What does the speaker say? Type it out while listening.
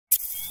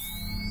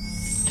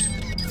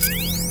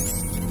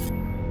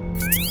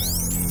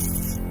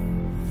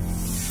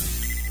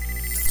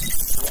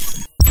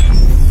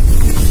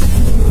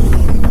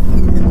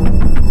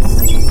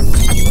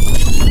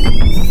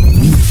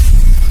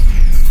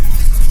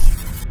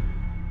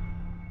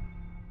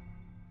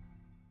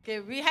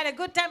Okay, we had a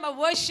good time of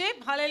worship.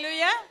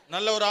 Hallelujah.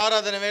 நல்ல ஒரு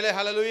ஆராதனை வேளை.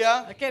 ஹalleluya.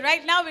 Okay,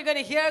 right now we're going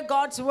to hear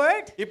God's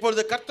word.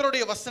 இப்பொழுது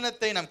கர்த்தருடைய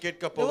வசனத்தை நாம்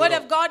கேட்க The word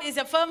of போகிறோம். God is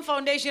a firm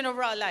foundation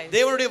over our lives.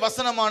 தேவனுடைய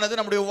வசனமானது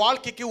நம்முடைய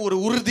வாழ்க்கைக்கு ஒரு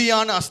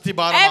உறுதியான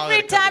அஸ்திபாரமாக Every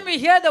இருக்கிறது. time we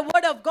hear the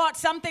word of God,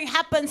 something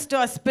happens to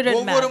our spirit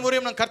ஒவ்வொரு man.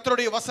 முறையும் நாம்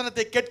கர்த்தருடைய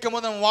வசனத்தை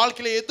கேட்கும்போது நம்ம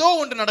வாழ்க்கையில ஏதோ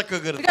ஒன்று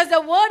நடக்குகிறது. Because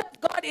the word of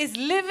God is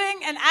living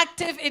and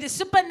active, it is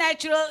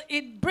supernatural,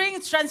 it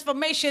brings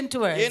transformation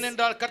to us.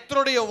 ஏனென்றால்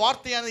கர்த்தருடைய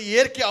வார்த்தையானது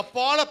இயற்கை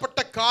அப்பாலப்பட்ட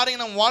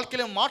காரியம் நம்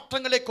வாழ்க்கையில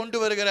மாற்றங்களை கொண்டு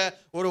வருகிற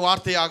ஒரு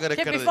வார்த்தையாக Okay,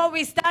 இருக்கிறது. before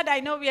we start, I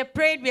know we have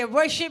prayed, we have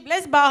worshipped.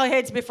 Let's bow our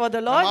heads before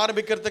the Lord.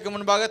 ஆரம்பிக்கிறதுக்கு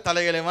முன்பாக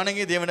தலைகளை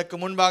வணங்கி தேவனுக்கு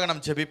முன்பாக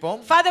நாம் ஜெபிப்போம்.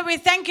 Father, we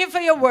thank you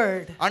for your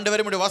word.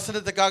 ஆண்டவரே உம்முடைய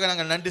வசனத்துக்காக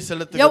நாங்கள் நன்றி Your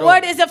செலுத்துகிறோம்.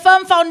 word is a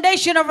firm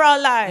foundation of our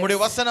lives. உம்முடைய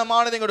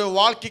வசனமானது எங்களுடைய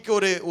வாழ்க்கைக்கு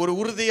ஒரு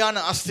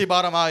உறுதியான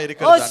அஸ்திபாரமாக Oh,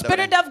 இருக்கிறது.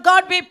 Spirit of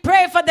God, we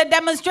pray for the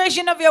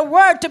demonstration of your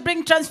word to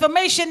bring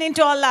transformation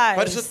into our lives.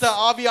 பரிசுத்த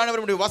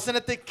ஆவியானவர் உம்முடைய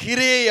வசனத்தை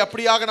கிரியை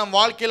அப்படியாக நம்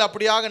வாழ்க்கையில்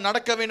அப்படியாக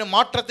நடக்க வேண்டும்,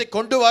 மாற்றத்தை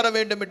கொண்டு வர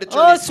வேண்டும் என்று Oh,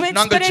 சொல்லி sweet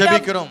நாங்கள் Spirit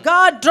ஜெபிக்கிறோம். of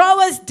God, draw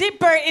us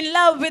deeper in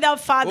love with our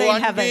Father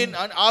in heaven.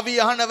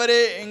 ஆவியானவரே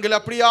எங்களை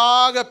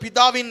அப்படியாக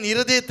பிதாவின்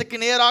இருதயத்துக்கு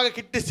நேராக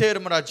கிட்டி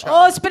சேரும் ராஜா.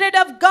 Oh, Spirit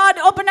of God,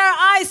 open our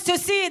eyes to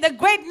see the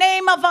great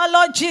name of our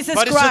Lord Jesus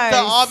பரிசுத்த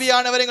Christ.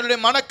 ஆவியானவர் எங்களுடைய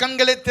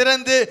மனக்கண்களை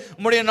திறந்து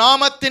உம்முடைய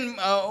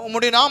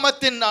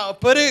நாமத்தின்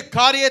பெரு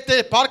காரியத்தை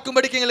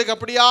பார்க்கும்படிக்கு எங்களுக்கு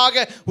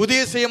அப்படியாக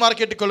உதவி செய்யுமாறு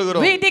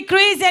கேட்டுக்கொள்கிறோம். We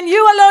decrease and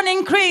you alone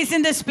increase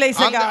in this place,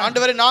 O God.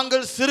 ஆண்டவரே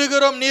நாங்கள்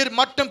சிறுகிறோம், நீர்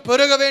மட்டும்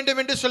பெருக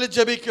வேண்டும் என்று சொல்லி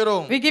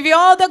ஜெபிக்கிறோம். We give you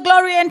all the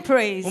glory and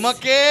praise.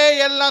 உமக்கே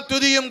எல்லாம்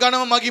துதியும்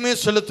கனமும்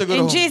மகிமையும்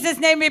செலுத்துகிறோம். In Jesus'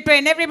 name we pray,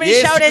 and everybody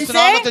shout and இயேசு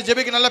say, நாமத்தில்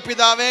ஜெபிக்க நல்ல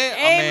பிதாவே.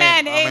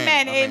 Amen,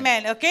 amen,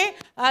 amen. Okay,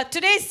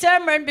 today's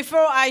sermon,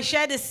 before I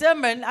share the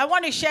sermon, I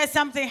want to share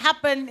something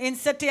happened in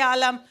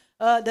Satyalam,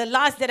 the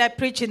last that I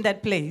preached in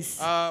that place.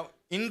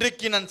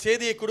 இன்றைக்கு நான்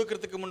செய்தியை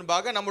கொடுக்கிறதுக்கு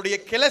முன்பாக நம்முடைய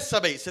கிளை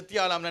சபை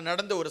சத்தியாலாம்ல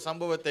நடந்த ஒரு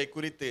சம்பவத்தை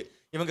குறித்து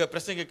இவங்க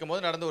பிரசங்கிக்கும்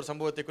போது நடந்த ஒரு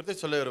சம்பவத்தை குறித்து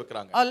சொல்ல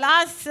இருக்கிறாங்க. Or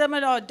last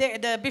sermon or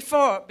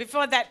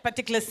before that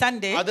particular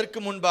Sunday.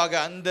 அதற்கு முன்பாக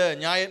அந்த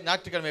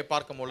ஞாயிற்றுக்கிழமை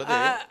பார்க்கும் பொழுது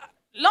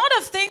lot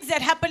of things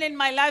that happen in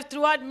my life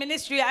throughout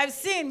ministry, I've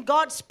seen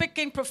God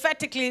speaking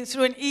prophetically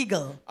through an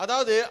eagle.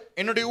 அதாவது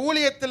என்னுடைய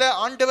ஊழியத்துல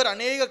ஆண்டவர்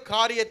अनेक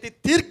காரியத்தை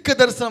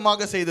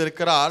தீர்க்கதரிசனமாக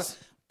செய்திருக்கிறார்.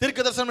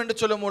 தீர்க்கதரிசனம் என்று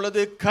சொல்லும்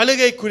பொழுது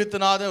கழுகை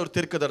குறித்தனாத ஒரு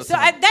தீர்க்கதரிசனம்.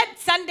 So at that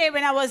Sunday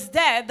when I was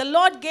there, the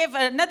Lord gave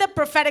another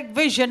prophetic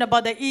vision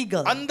about the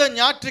eagle. அந்த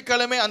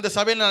ஞாயிற்றுக்கிழமை அந்த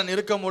சபையில் நான்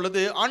இருக்கும்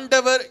பொழுது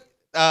ஆண்டவர்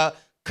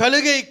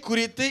கழுகை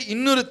குறித்து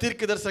இன்னொரு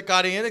தீர்க்கதரிசன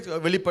காரியத்தை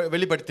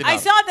வெளிப்படுத்தினார்.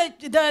 I saw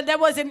that there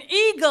was an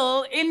eagle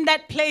in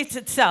that place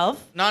itself.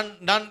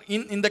 நான்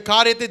இந்த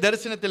காரியத்தை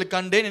தரிசனத்தில்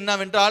கண்டேன்.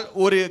 என்னவென்றால்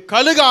ஒரு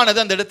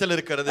கழுகானது அந்த இடத்தில்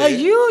இருக்கிறது. A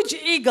huge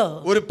eagle.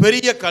 ஒரு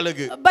பெரிய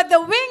கழுகு. But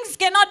the wings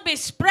cannot be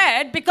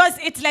spread because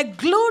it's like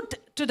glued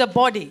to the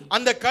body.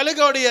 அந்த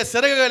கழுகுடைய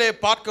சிறகுகளை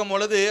பார்க்கும்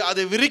பொழுது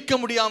அது விரிக்க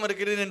முடியாமல்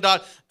இருக்கிறது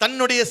என்றால்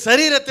தன்னுடைய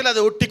சரீரத்தில்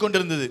அது ஒட்டி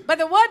கொண்டிருந்தது. But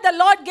the word the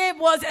Lord gave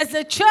was, as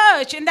the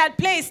church in that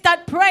place start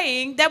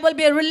praying, there will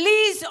be a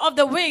release of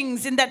the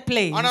wings in that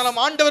place. ஆனாலும்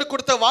ஆண்டவர்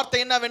கொடுத்த வார்த்தை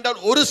என்னவென்றால்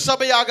ஒரு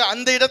சபையாக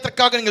அந்த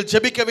இடத்திற்காக நீங்கள்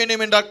ஜெபிக்க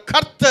வேண்டும் என்றால்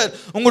கர்த்தர்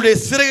உங்களுடைய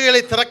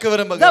சிறகுகளை திறக்க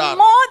விரும்புகிறார்.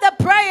 The more the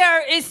prayer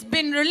is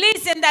been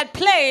released in that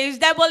place,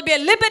 there will be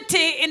a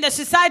liberty in the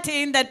society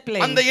in that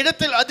place. அந்த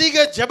இடத்தில்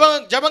அதிக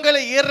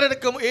ஜெபங்களை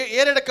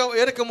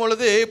ஏறெடுக்கும்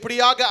பொழுது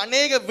இப்படியாக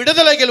अनेक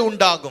விடுதலைகள்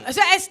உண்டாகும்.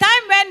 So as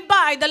time went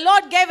by, the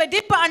Lord gave a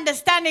deeper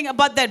understanding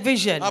about that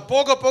vision.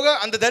 போக போக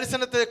அந்த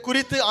தரிசனத்தை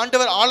குறித்து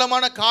ஆண்டவர்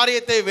ஆழமான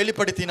காரியத்தை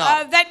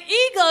வெளிப்படுத்தினார். That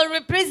eagle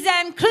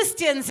represent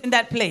Christians in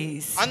that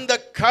place. அந்த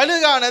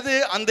கழுகானது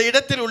அந்த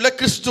இடத்தில் உள்ள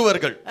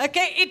கிறிஸ்துவர்கள்.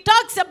 Okay, it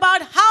talks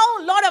about how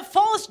a lot of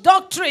false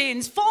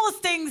doctrines, false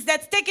things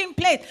that's taking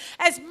place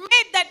has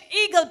made that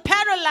eagle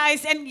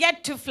paralyzed and yet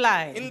to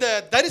fly. இந்த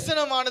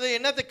தரிசனமானது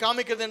என்னத்தை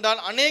காமிக்கிறது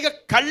என்றால் अनेक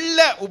கள்ள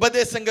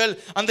உபதேசங்கள்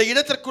அந்த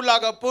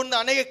இடத்திற்குள்ளாக போன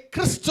अनेक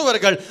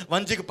கிறிஸ்துவர்கள்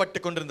வஞ்சிக்கப்பட்டு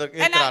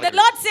கொண்டிருக்கிறார்கள். And the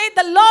Lord said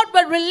the Lord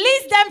will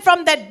release them from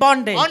that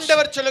bondage.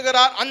 ஆண்டவர்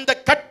சொல்கிறார் அந்த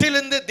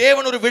கட்டிலிருந்து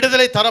தேவன் ஒரு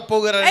விடுதலை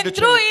தரப்போகிறார் என்று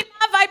சொல்லி. And true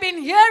enough, I've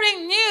been hearing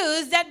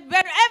news that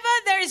wherever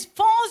there is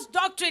false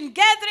doctrine,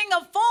 gathering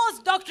of false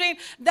doctrine,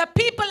 the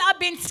people are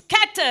being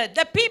scattered,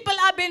 the people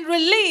are being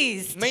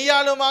released.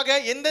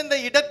 மெய்யாலுமாக எந்தெந்த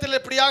இடத்தில்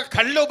இப்படியாக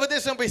கள்ள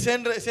உபதேசம் போய்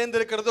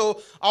சேர்ந்திருக்கிறதோ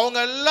அவங்க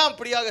எல்லாம்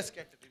இப்படியாக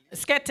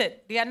scattered.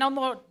 They are no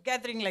more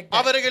gathering like that.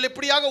 அவர்கள்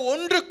இப்படியாக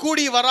ஒன்று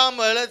கூடி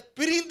வராமல்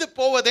பிரிந்து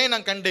போவதை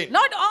நான் கண்டேன்.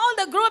 Not all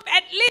the group,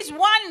 at least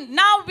one.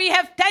 Now we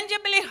have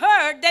tangibly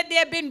heard that they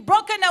have been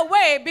broken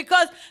away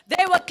because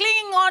they were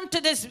clinging on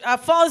to this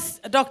false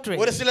doctrine.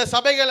 ஒரு சில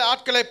சபைகள்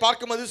ஆட்களை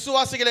பார்க்கும்போது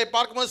விசுவாசிகளை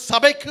பார்க்கும்போது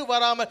சபைக்கு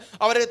வராமல்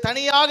அவர்கள்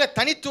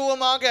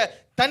தனித்துவமாக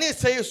தனி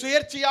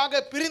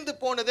சுயேட்சையாக பிரிந்து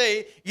போனதை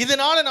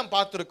இதனால நாம் The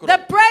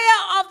பார்த்திருக்கிறோம். prayer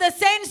of the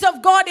saints of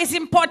God is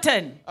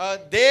important.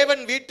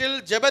 தேவன் வீட்டில்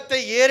ஜெபத்தை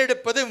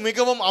ஏறெடுப்பது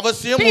மிகவும்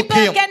அவசியம், People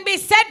முக்கியம். can be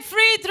set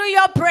free through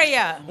your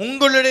prayer.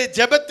 உங்களுடைய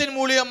ஜெபத்தின்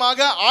மூலமாக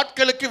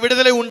ஆட்களுக்கு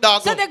விடுதலை So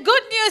உண்டாகும். the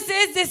good news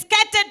is the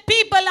scattered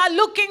people are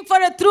looking for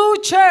a true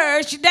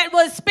church that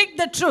will speak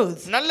the truth.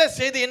 நல்ல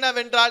செய்தி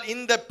என்னவென்றால்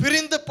இந்த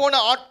பிரிந்து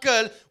போன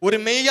ஆட்கள் ஒரு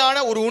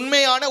மெய்யான ஒரு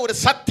உண்மையான ஒரு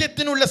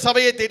சத்தியத்தின் உள்ள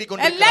சபையை தேடிக்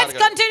And let's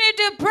கொண்டிருக்கிறார்கள். continue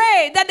to pray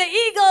that the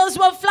eagles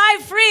will fly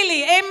freely.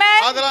 Amen.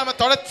 அதனால நம்ம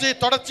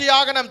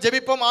தொடர்ச்சியாக நாம்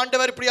ஜெபிப்போம்,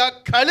 ஆண்டவர் இப்படியாக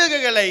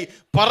கழுகுகளை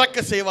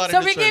பறக்க செய்வார் So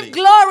என்று we give சொல்லி.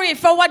 glory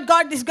for what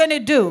God is going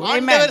to do.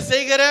 ஆண்டவர்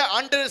Amen.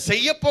 ஆண்டவர்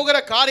செய்ய போகிற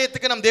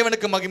காரியத்துக்கு நாம்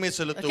தேவனுக்கு மகிமை Okay,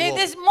 செலுத்துவோம்.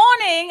 this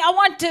morning I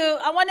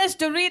want us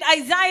to read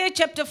Isaiah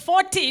chapter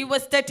 40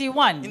 verse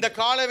 31. இந்த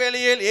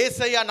காலவேளையில்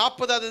ஏசாயா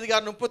 40வது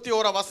அதிகாரம்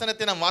 31வது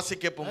வசனத்தை நாம்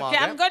வாசிக்க போமாக.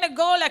 Okay, I'm going to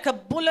go like a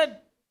bullet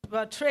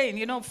train,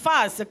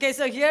 fast. Okay,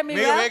 so hear me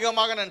மிக well.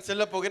 வேகமாக நான்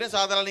செல்ல போகிறேன்.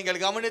 சாதாரண நீங்கள்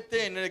கவனித்து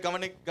என்னை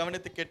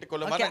கவனித்து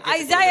கேட்டுக்கொள்ளுமாறு Okay,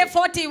 Isaiah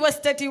 40 verse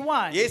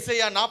 31.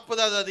 ஏசாயா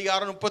 40வது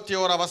அதிகாரம்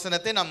 31வது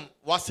வசனத்தை நாம்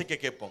வாசிக்க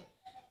கேட்போம்.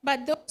 But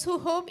those who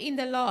hope in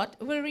the Lord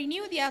will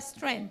renew their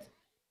strength.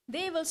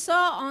 They will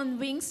soar on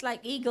wings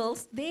like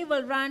eagles. They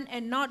will run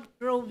and not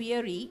grow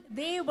weary.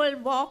 They will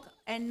walk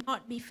and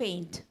not be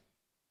faint.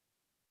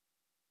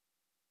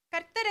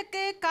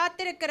 கர்த்தருக்கு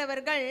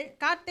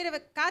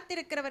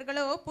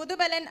காத்திருக்கிறவர்களோ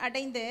புதுபலன்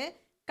அடைந்து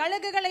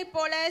கழுகுகளைப்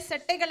போல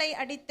செட்டைகளை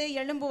அடித்து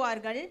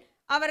எழும்புவார்கள்.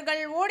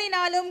 அவர்கள்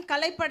ஓடினாலும்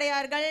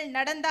களைப்படையார்கள்,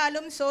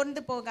 நடந்தாலும்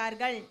சோர்ந்து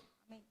போகார்கள்.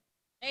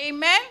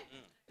 Amen.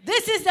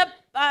 This is the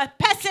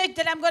passage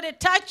that I'm going to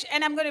touch and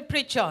I'm going to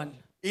preach on.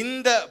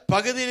 இந்த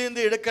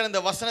பகுதியிலிருந்து எடுக்கிற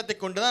இந்த வசனத்தை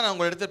கொண்டு தான் நான்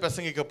உங்களிடத்தில்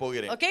பிரசங்கிக்க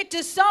போகிறேன். Okay, to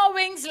soar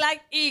wings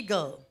like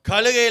eagle.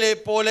 கழுகைகளை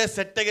போல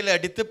செட்டைகளை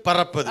அடித்து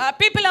பறப்பது.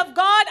 People of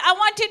God, I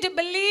want you to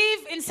believe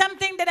in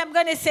something that I'm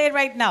going to say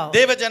right now.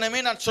 தேவஜனமே,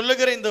 நான்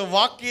சொல்லுகிற இந்த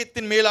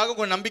வாக்கியத்தின் மேலாக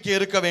உங்கள் நம்பிக்கை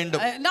இருக்க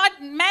வேண்டும். Not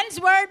man's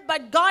word,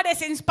 but God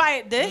has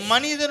inspired this.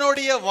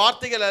 மனிதனுடைய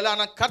வார்த்தைகள் அல்ல,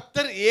 ஆனால்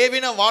கர்த்தர்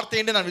ஏவின வார்த்தை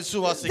என்று நான்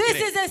விசுவாசிக்கிறேன்.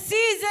 This is a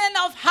season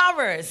of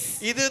harvest.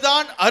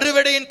 இதுதான்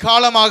அறுவடையின்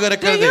காலமாக Do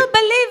இருக்கிறது. you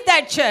believe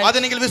that, church?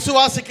 அதை நீங்கள்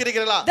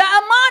விசுவாசிக்கிறீர்களா? The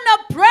amount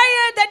of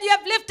prayer that you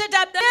have lifted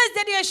up, the tears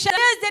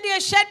that you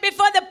have shed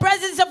before the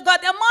presence of God,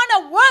 the amount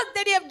of work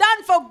that you have done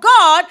for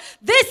God,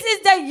 this is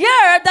the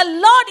year the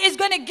Lord is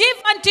going to give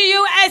unto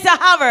you as a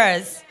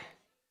harvest.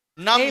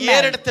 நாம்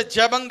ஏறெடுத்த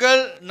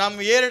ஜெபங்கள், நாம்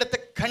ஏறெடுத்த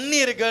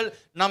கண்ணீர்கள்,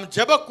 நாம்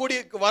ஜெப கூடி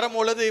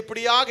வரும்பொழுது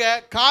இப்படியாக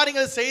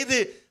காரியங்கள் செய்து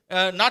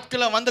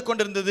நாட்கள வந்து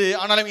கொண்டிருந்தது.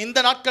 ஆனாலும் இந்த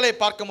நாட்களை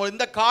பார்க்கும்போது,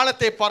 இந்த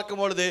காலத்தை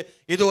பார்க்கும்போது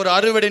இது ஒரு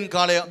அறுவடையின்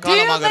காலமாக இருக்கிறது.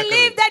 Do you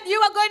believe that you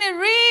are going to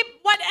reap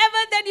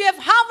whatever that you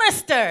have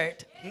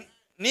harvested?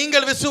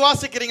 நீங்கள்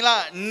விசுவாசிக்கிறீங்களா?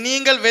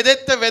 நீங்கள்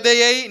விதைத்த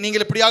விதையை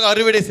நீங்கள் இப்படியாக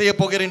அறுவடை செய்ய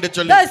போகிறீர்கள் என்று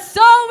சொல்லி. The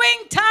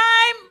sowing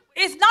time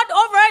is not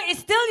over.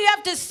 It's still you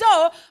have to sow,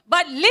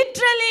 but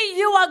literally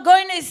you are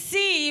going to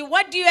see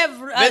what you have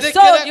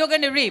sowed, you're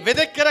going to reap.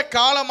 விதைக்கிற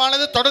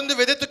காலமானது தொடர்ந்து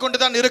விதைத்துக் கொண்டு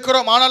தான்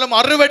இருக்கிறோம். ஆனாலும்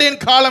அறுவடையின்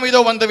காலம்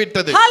இதோ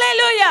வந்துவிட்டது.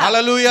 Hallelujah.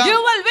 Hallelujah. You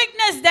will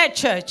witness that,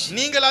 church.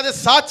 நீங்கள் அதை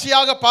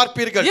சாட்சியாக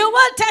பார்ப்பீர்கள். You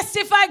will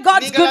testify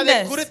God's நீங்கள் அதை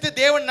goodness. குறித்து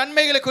தேவன்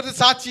நன்மைகளை குறித்து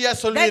சாட்சியாக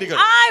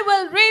சொல்வீர்கள். I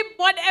will reap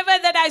whatever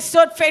that I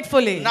sowed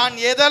faithfully. நான்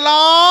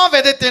எதெல்லாம்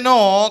விதைத்தேனோ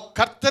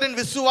கர்த்தரின்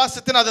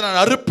விசுவாசத்தின் அதை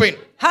நான் அறுப்பேன்.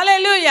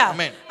 Hallelujah.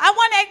 Amen. I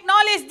want to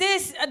acknowledge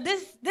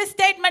this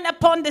statement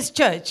upon this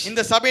church.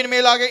 இந்த சபையின்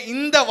மேலாக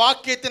இந்த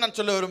வாக்கியத்தை நான்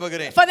சொல்ல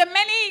விரும்புகிறேன். For the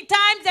many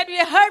times that we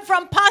have heard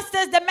from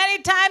pastors, the many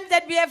times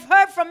that we have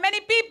heard from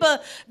many people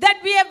that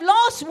we have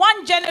lost one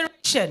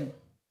generation.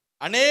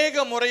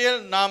 அநேக முறையில்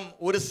நாம்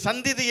ஒரு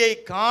சந்ததியை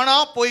காணா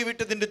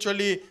போய்விட்டது என்று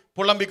சொல்லி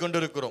புலம்பிக்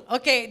கொண்டிருக்கிறோம்.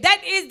 Okay,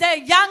 that is the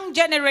young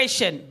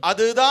generation.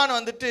 அதுதான்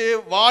வந்துட்டு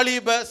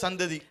வாலிப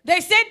சந்ததி. They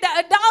said the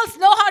adults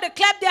know how to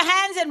clap their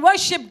hands and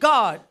worship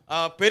God.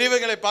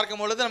 பெரியவர்களை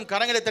பார்க்கும் பொழுது நம்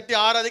கரங்களை தட்டி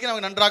ஆராதிக்க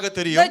நமக்கு நன்றாக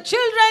தெரியும். The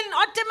children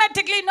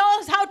automatically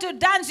knows how to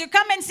dance. You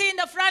come and see in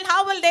the front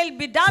how will they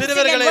be dancing and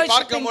சிறுவர்களை worshiping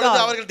பார்க்கும் பொழுது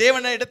God. அவர்கள்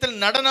தேவனை இடத்தில்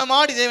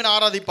நடனமாடி தேவனை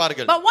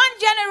ஆராதிப்பார்கள். But one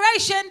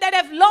generation that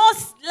have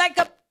lost like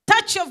a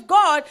touch of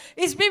God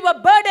is we were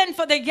burdened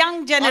for the young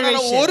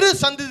generation. ஒரு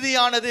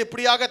சந்ததியானது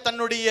இப்படியாக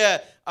தன்னுடைய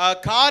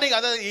காரியம்,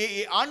 அதாவது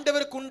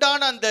ஆண்டவருக்கு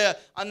உண்டான அந்த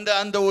அந்த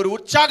அந்த ஒரு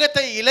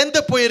உற்சாகத்தை இழந்து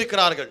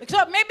போயிருக்கிறார்கள்.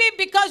 So maybe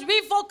because we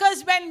focus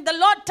when the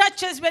Lord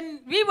touches when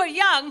we were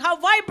young, how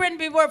vibrant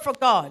we were for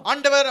God.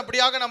 ஆண்டவர்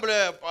அப்படியாக நம்மள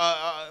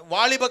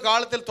வாலிப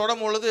காலத்தில்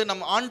தொடும் பொழுது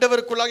நம்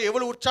ஆண்டவருக்குள்ளாக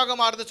எவ்வளவு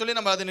உற்சாகமா இருந்து சொல்லி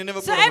நம்ம அதை நினைவு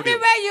கூற So முடியும்.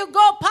 everywhere you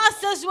go,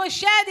 pastors will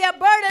share their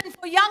burden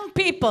for young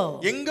people.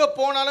 எங்க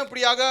போனாலும்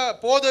இப்படியாக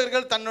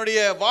போதகர்கள் தன்னுடைய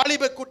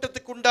வாலிப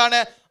கூட்டத்துக்கு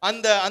உண்டான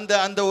அந்த அந்த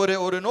அந்த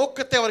ஒரு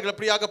நோக்கத்தை அவர்கள்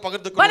அப்படியாக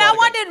பகிர்ந்து But I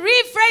want கொள்வார்கள். to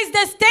rephrase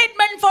the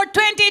statement for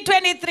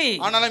 2023.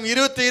 ஆனாலும்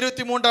 2023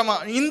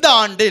 இந்த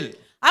ஆண்டில்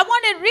I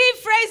want to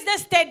rephrase the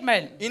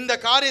statement. இந்த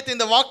காரியத்தை,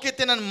 இந்த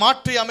வாக்கியத்தை நான்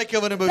மாற்றி அமைக்க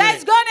விரும்புகிறேன்.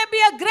 There's going to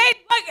be a great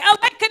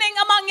awakening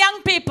among young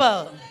people.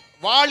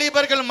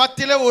 வாலிபர்கள்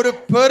மத்தியில ஒரு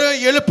பெரு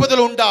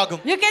எழுப்புதல்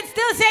உண்டாகும். You can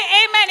still say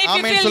amen if you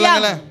amen feel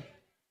சொல்லுங்களே. young.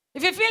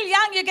 If you feel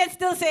young, you can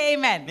still say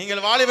amen.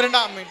 நீங்கள்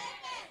வாலிபர்னா ஆமென்.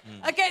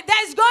 Okay,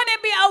 there's going to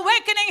be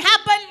awakening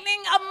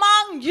happening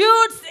among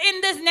youths in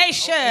this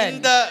nation.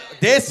 இந்த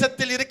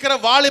தேசத்தில் இருக்கிற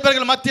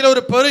வாலிபர்கள் மத்தியில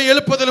ஒரு பெரிய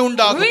எழுப்புதல்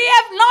உண்டாகும். We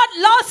have not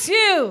lost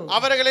you.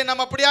 அவர்களை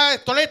நாம் அப்படியே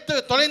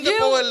தொலைந்து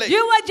போகவில்லை.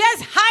 You were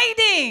just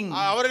hiding.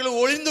 அவர்கள்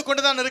ஒளிந்து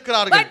கொண்டு தான்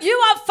இருக்கிறார்கள். But you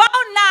are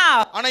found now.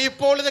 ஆனா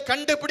இப்பொழுது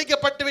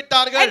கண்டுபிடிக்கப்பட்டு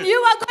விட்டார்கள். And you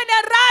are going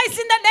to rise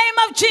in the name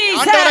of Jesus.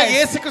 ஆண்டவராகிய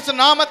இயேசு கிறிஸ்து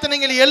நாமத்தில்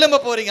நீங்கள்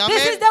எழும்ப போறீங்க. ஆமென்.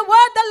 This is the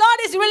word the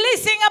Lord is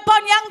releasing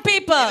upon young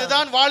people.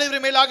 இதுதான்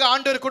வாலிபர் மேலாக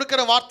ஆண்டவர்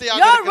கொடுக்கிற வார்த்தையாக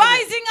இருக்கிறது. Your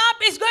rising up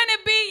is going to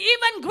be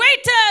even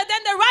greater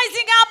than the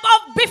rising up of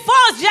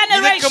before's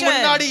generation. இதுக்கு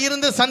முன்னாடி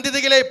இருந்த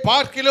சந்ததிகளை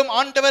பார்க்கிலும்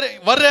ஆண்டவர்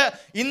வர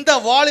இந்த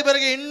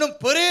வாலிபர்கள் இன்னும்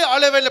பெரிய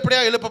அளவில் அப்படியே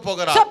எழுப்ப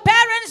போகிறார். So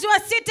parents who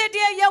are seated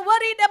here, you're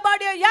worried about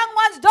your young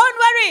ones, don't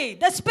worry.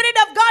 The Spirit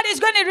of God is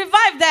going to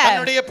revive them.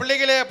 தன்னுடைய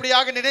பிள்ளைகளை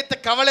அப்படியாக நினைத்து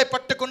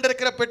கவலைப்பட்டு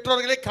கொண்டிருக்கிற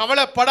பெற்றோர்களே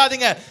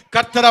கவலைப்படாதீங்க,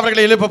 கர்த்தர்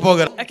அவர்களை எழுப்ப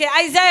போகிறார். Okay,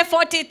 Isaiah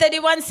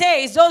 40:31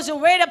 says, those who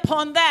wait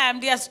upon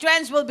them, their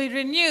strength will be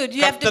renewed.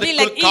 You have to be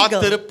like eagles.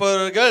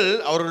 காத்திருப்பவர்கள்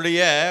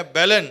அவருடைய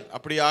பலன்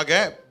அப்படியாக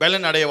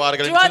பலன்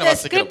அடைவார்கள் என்று Throughout the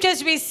வாசிக்கிறோம். scriptures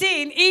we see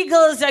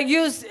eagles are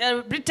used,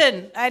 written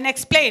and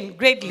explained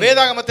greatly.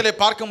 வேதாகமத்திலே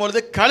பார்க்கும்போது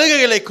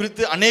கழுகுகளை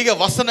குறித்து अनेक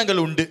வசனங்கள்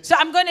உண்டு. So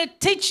I'm going to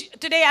teach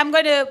today,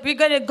 we're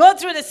going to go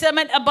through the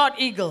sermon about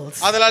eagles.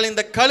 அதனால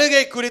இந்த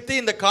கழுகை குறித்து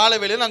இந்த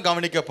காலவேளையில் நாம்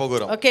கவனிக்க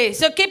போகிறோம். Okay,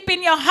 so keep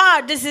in your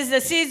heart, this is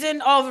the season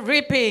of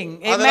reaping.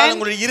 அதனால Amen.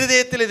 உங்களுடைய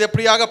இருதயத்தில் இது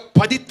எப்படியாக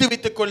பதித்து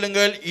வைத்துக்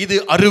கொள்ளுங்கள், இது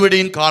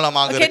அறுவடையின்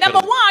காலமாக Okay, இருக்கிறது.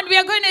 number one, we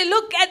are going to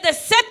look at the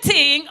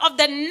setting of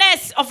the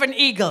nest of an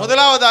eagle.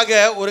 முதலாவதாக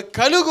ஒரு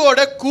கழுகோட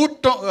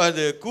கூட்டம்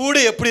அது கூடு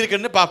எப்படி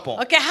இருக்குன்னு பார்ப்போம்.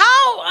 Okay,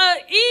 how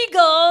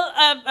eagle,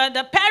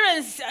 the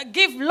parents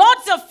give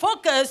lots of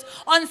focus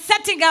on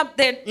setting up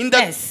their இந்த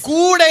nest.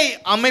 கூடை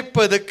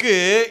அமைப்பதற்கு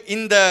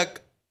இந்த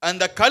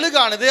அந்த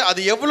கழுகானது அது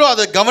எவ்வளவு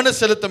அது கவனம்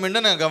செலுத்தும்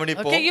என்று நான்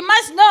கவனிப்போம். Okay, you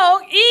must know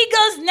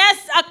eagles'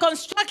 nests are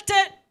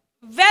constructed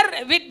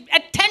with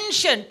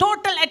attention,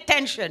 total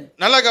attention.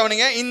 நல்லா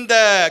கவனிங்க, இந்த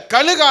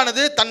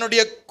கழுகானது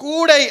தன்னுடைய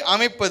கூடை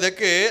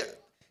அமைப்பதற்கு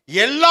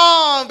எல்லா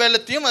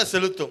வேலையும் அது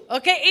செலுத்தும்.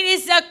 Okay, it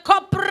is a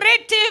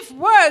cooperative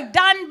work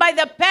done by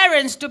the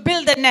parents to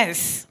build the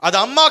nest. அது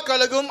அம்மா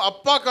கழுகும்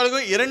அப்பா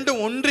கழுகும்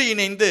இரண்டும் ஒன்று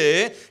இணைந்து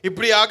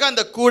இப்படியாக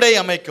அந்த கூடை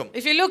அமைக்கும்.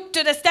 If you look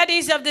to the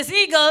studies of this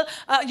eagle,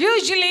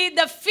 usually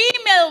the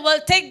female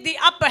will take the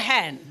upper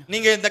hand.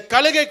 நீங்க இந்த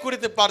கழுகை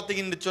குறித்து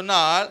பார்த்தீங்கன்னு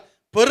சொன்னால்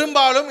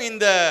பெரும்பாலும்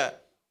இந்த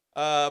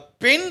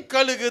பெண்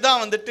கழுகு தான்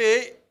வந்துட்டு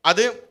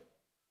அது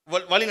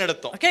வழி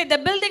நடத்தும். Okay, the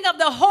building of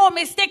the home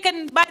is taken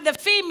by the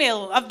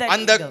female of the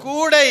அந்த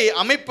கூடை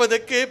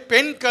அமைப்பதற்கு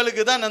பெண்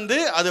கழுகு தான் வந்து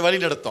அது வழி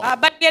நடத்தும்.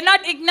 But we are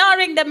not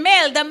ignoring the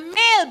male. The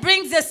male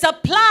brings the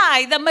supply,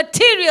 the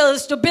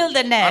materials to build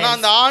the nest. ஆனா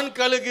அந்த ஆண்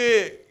கழுகு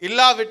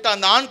இல்லாவிட்ட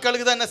அந்த ஆண்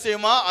கழுகு தான் என்ன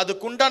செய்யுமா,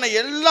 அதுக்குண்டான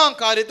எல்லா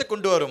காரியத்தை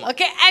கொண்டு வரும்.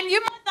 Okay, and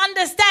you must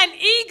understand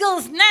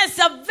eagles' nests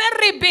are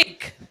very big.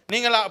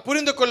 நீங்கள்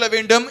புரிந்து கொள்ள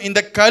வேண்டும், இந்த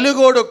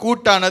கழுகோட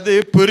கூட்டானது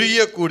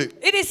பெரிய கூடு.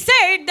 It is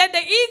said that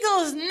the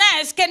eagle's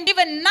nest can be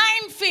even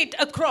 9 feet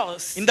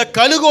across. இந்த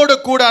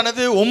கழுகோட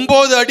கூடானது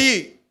 9 அடி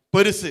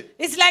பெருசு.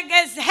 It's like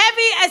as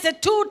heavy as a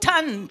 2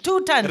 tons.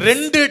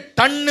 2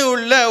 ton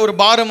உள்ள ஒரு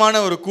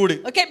பாரமான ஒரு கூடு.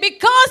 Okay,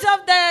 because of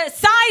the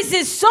size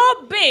is so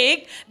big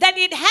that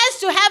it has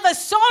to have a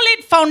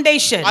solid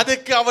foundation.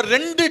 அதுக்கு அவர்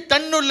 2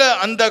 ton உள்ள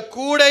அந்த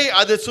கூடை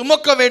அது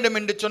சுமக்க வேண்டும்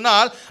என்று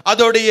சொன்னால்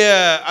அதோடைய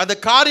அந்த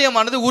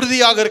காரியமானது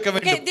உறுதியாக இருக்க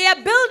வேண்டும். Okay, they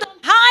are built on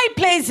high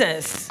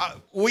places.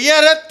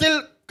 உயரத்தில்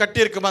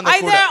கட்டியிருக்கும் அந்த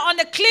கூடை. Either on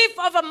the cliff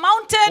of a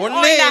mountain or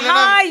in a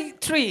high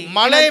tree.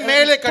 மலை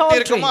மேலே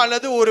கட்டியிருக்குமா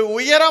அல்லது ஒரு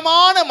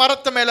உயரமான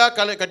மரத்து மேல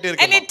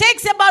கட்டியிருக்குமா. And it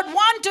takes about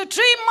 1 to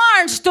 3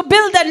 months to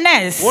build a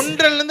nest.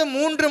 1 இருந்து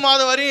 3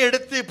 மாதம் வரை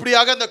எடுத்து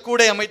இப்படியாக அந்த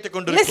கூடை அமைத்துக்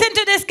கொண்டிருக்கும். Listen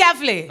to this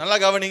carefully. நல்லா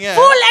கவனிங்க.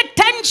 Full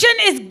attention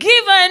is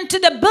given to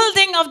the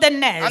building of the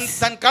nest.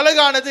 தன்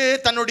கழுகானது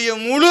தன்னுடைய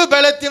முழு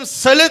பலத்தையும்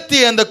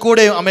செலுத்தி அந்த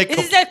கூடை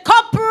அமைக்கும். It is a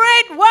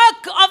corporate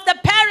work of the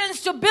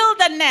parents to build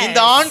the nest.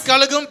 இந்த ஆண்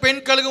கழுகும்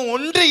பெண் கழுகும்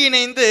ஒன்று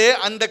இணைந்து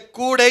அந்த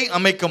கூடை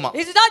அமைக்குமா.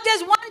 It's not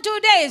just 1-2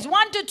 days,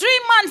 1 to 3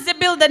 months they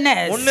build the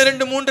nest.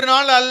 1-2-3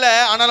 நாள் அல்ல,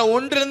 ஆனால்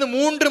 1 இருந்து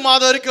 3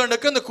 மாதம் வரைக்கும்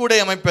அந்த கூடை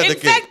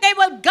அமைப்பதற்கு. In fact, they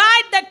will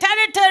guide the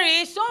territory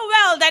so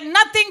well that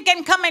nothing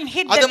can come and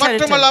hit the territory. அது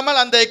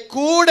மட்டுமல்லாமல் அந்த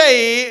கூடை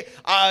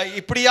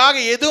இப்படியாக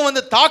எதுவும்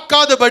வந்து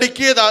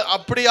தாக்காதபடிக்கு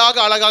அப்படியாக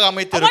அழகாக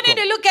அமைத்திருக்கும். I want you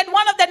to look at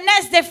one of the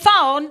nests they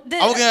found.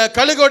 அவங்க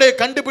கழுகோட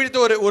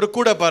கண்டுபிடித்த ஒரு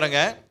கூடை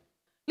பாருங்க.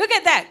 Look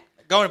at that.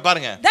 கவனிச்சு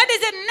பாருங்க. That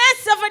is a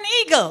nest of an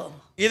eagle.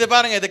 இது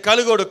பாருங்க, இது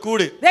கழுகோட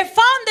கூடு. They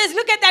found this.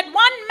 Look at that.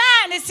 One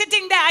man is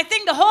sitting there. I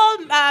think the whole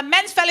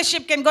men's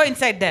fellowship can go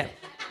inside there.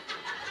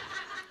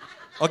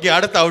 Okay,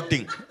 அடுத்த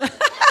outing.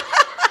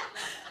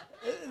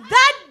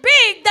 That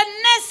big the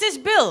nest is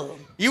built.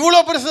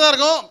 இவ்வளவு பெருசா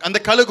இருக்கும் அந்த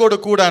கழுகோட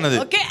கூடானது.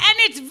 Okay, and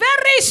it's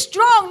very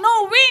strong. No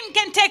wind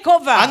can take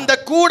over. அந்த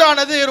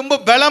கூடானது ரொம்ப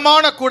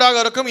பலமான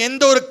கூடாக இருக்கும்.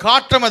 எந்த ஒரு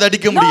காற்றும் அது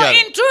அடிக்க முடியாது.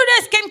 No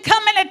intruders can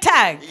come and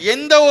attack.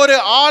 எந்த ஒரு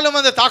ஆளும்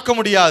அதை தாக்க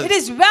முடியாது. It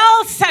is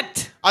well set.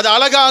 அது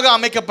அழகாக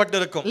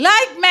அமைக்கப்பட்டிருக்கும்.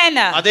 Like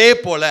manner. அதே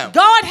போல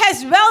God has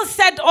well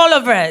set all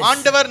of us.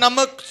 ஆண்டவர்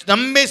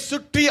நம்மை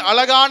சுற்றி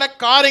அழகான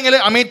காரியங்களை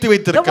அமைத்து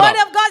வைத்திருக்கிறார். The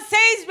word of God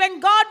says when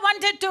God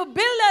wanted to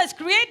build us,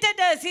 created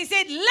us, he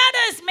said, let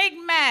us make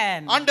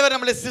man. ஆண்டவர்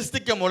நம்மை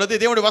சிருஷ்டிக்கும் பொழுது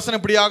தேவனுடைய வசனம்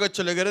இப்படியாக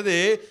சொல்லுகிறது,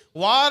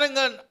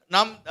 வாருங்கள்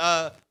நாம்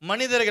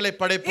மனிதர்களை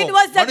படைப்போம். It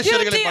was the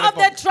duty of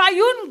the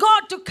triune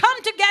God to come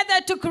together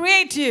to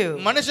create you.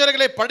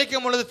 மனுஷர்களை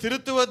படைக்கும் பொழுது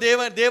திருத்துவ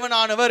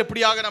தேவனானவர்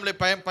இப்படியாக நம்மை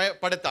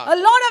படைத்தார். A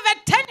lot of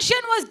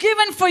attention was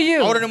given for you.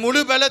 அவருடைய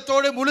முழு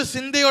பலத்தோடு முழு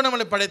சிந்தையோடு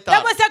நம்மை படைத்தார்.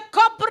 There was a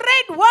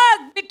corporate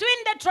work between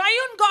the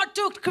triune God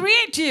to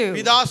create you.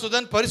 பிதா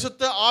சுதன்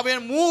பரிசுத்த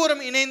ஆவியானவர்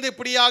மூவரும் இணைந்து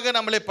இப்படியாக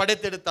நம்மை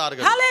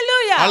படைத்தெடுத்தார்கள்.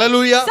 Hallelujah.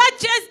 Hallelujah.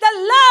 Such is the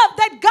love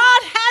that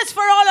God has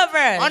for all of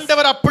us.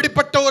 ஆண்டவர்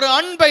அப்படிப்பட்ட ஒரு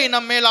அன்பை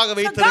நம்ம மேலாக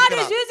வைத்திருக்கிறார். God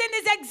is using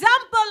this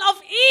example of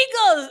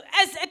eagles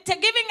as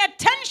giving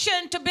attention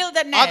to build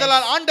a nest.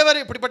 அதனால் ஆண்டவர்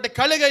இப்படிப்பட்ட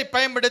கழுகை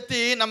பயன்படுத்தி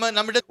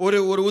நம்மிடம் ஒரு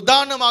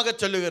உதாரணமாக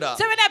சொல்லுகிறார்.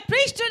 So when I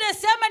preach to the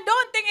sermon,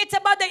 don't think it's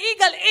about the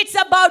eagle, it's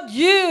about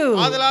you.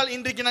 அதனால்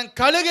இன்றைக்கு நான்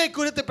கழுகை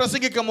குறித்து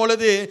பிரசங்கிக்கும்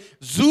பொழுது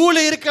ஜூல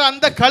இருக்கிற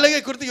அந்த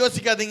கழுகை குறித்து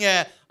யோசிக்காதீங்க,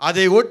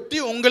 அதை ஒட்டி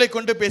உங்களை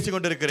கொண்டு பேசிக்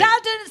கொண்டிருக்கிறேன்.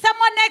 Tell to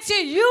someone next to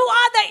you, you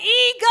are the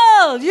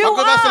eagle. You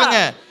are.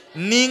 சொல்லுங்க,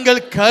 நீங்கள்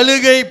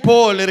கழுகை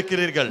போல்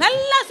இருக்கிறீர்கள்.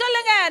 நல்லா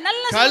சொல்லுங்க,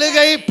 நல்லா சொல்லுங்க.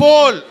 கழுகை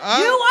போல்.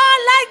 You are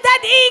like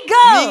that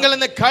eagle. நீங்கள்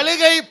அந்த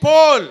கழுகை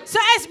போல்.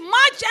 So as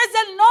much as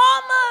a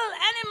normal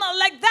animal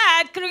like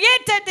that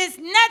created his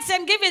nets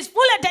and give his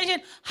full attention,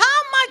 how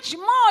much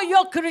more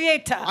your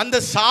creator?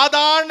 அந்த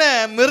சாதாரண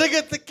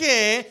மிருகத்துக்கு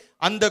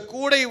அந்த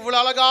கூடை இவ்வளவு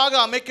அழகாக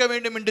அமைக்க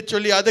வேண்டும் என்று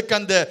சொல்லி அதுக்கு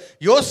அந்த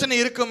யோசனை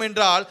இருக்கும்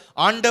என்றால்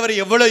ஆண்டவர்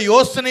எவ்வளவு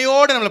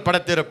யோசனையோடு நம்மை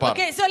படைத்திருப்பார்.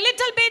 Okay, so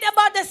little bit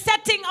about the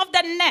setting of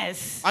the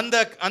nest.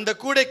 அந்த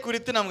கூடை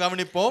குறித்து நாம்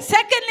கவனிப்போம்.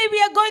 Secondly,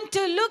 we are going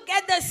to look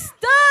at the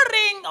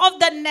stirring of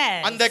the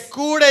nest. அந்த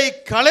கூடை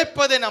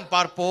கலைப்பதை நாம்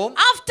பார்ப்போம்.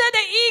 After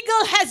the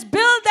eagle has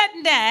built that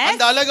nest,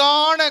 அந்த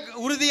அழகான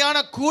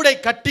உறுதியான கூடை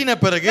கட்டின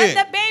பிறகு when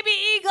the baby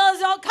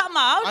eagles all come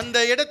out,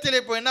 அந்த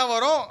இடத்திலே இப்போ என்ன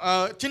வரும்?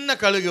 சின்ன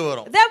கழுகு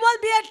வரும். there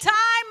will be a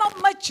time of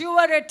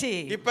maturity.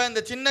 இப்போ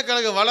இந்த சின்ன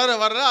கழுகு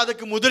வளர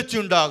அதுக்கு முதிர்ச்சி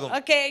உண்டாகும்.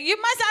 Okay, you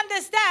must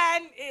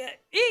understand,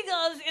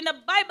 eagles in the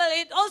Bible,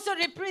 it also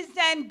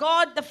represent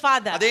God the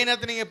Father. அதே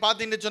நேரத்தில் நீங்க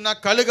பாத்தீங்கன்னு சொன்னா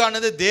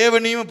கழுகானது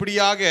தேவனையும்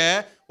இப்படியாக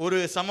ஒரு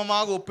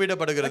சமமாக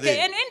ஒப்பிடப்படுகிறது.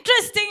 Okay, an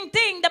interesting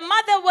thing the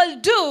mother will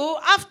do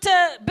after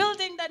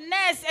building the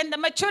nest and the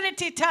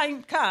maturity time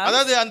comes.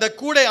 அதாவது அந்த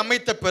கூடை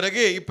அமைத்த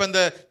பிறகு இப்ப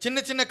இந்த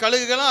சின்ன சின்ன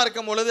கழுகுகளா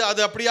இருக்கும் பொழுது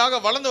அது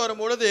அப்படியாக வளர்ந்து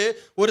வரும் பொழுது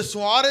ஒரு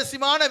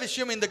சுவாரஸ்யமான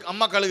விஷயம் இந்த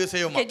அம்மா கழுகு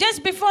செய்யும். Okay,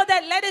 just before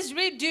that, let us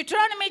read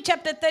Deuteronomy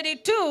chapter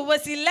 32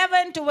 verse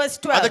 11 to verse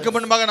 12. அதுக்கு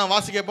முன்பாக நான்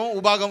வாசிக்கப்போம்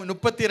உபாகம்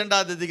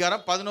 32வது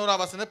அதிகாரம் 11வது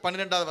வசனம்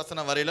 12வது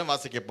வசனம் வரையிலும்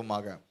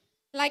வாசிக்கப்போமாக.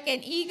 Like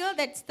an eagle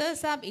that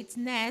stirs up its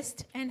nest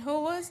and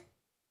hovers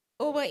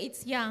over its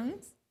young,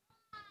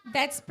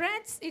 that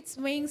spreads its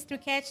wings to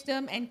catch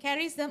them and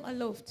carries them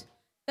aloft.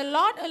 The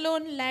Lord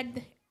alone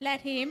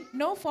led him,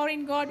 no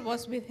foreign god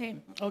was with him.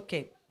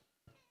 Okay.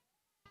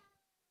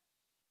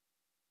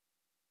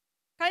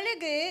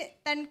 கழுகு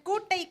தன்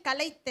கூட்டை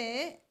கலைத்து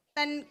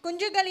தன்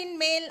குஞ்சுகளின்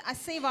மேல்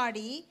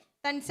அசைவாடி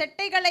தன்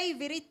செட்டைகளை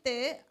விரித்து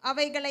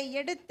அவைகளை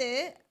எடுத்து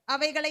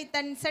அவைகளை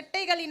தன்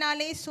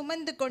செட்டைகளினாலே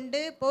சுமந்து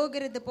கொண்டு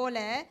போகிறது போல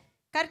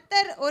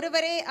கர்த்தர்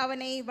ஒருவரே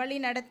அவனை வழி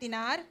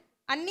நடத்தினார்,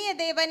 அந்நிய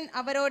தேவன்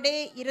அவரோடே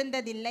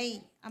இருந்ததில்லை.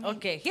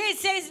 Okay, here it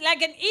says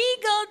like an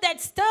eagle that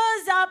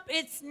stirs up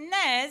its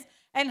nest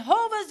and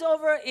hovers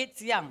over its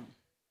young.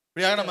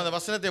 இப்படியாக நம்ம அந்த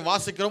வசனத்தை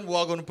வாசிக்கிறோம்.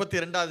 உபாகம்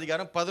 32வது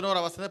அதிகாரம்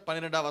 11வது வசனம்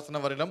 12வது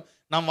வசனம் வரையிலும்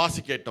நாம்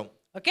வாசிக்கேட்டோம்.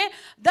 Okay,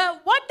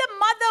 what the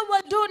mother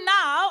will do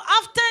now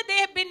after they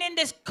have been in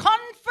this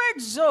comfort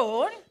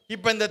zone,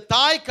 இப்ப இந்த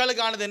தாய்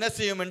கழுகானது என்ன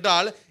செய்யும்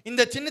என்றால்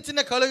இந்த சின்ன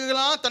சின்ன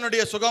கழுகுகளா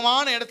தன்னுடைய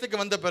சுகமான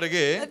இடத்துக்கு வந்த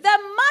பிறகு the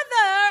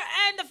mother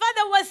and the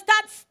father will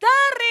start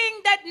stirring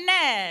that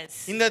nest.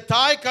 இந்த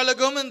தாய்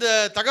கழுகும் இந்த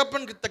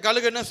தகப்பன்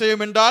கழுகு என்ன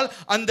செய்யும் என்றால்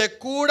அந்த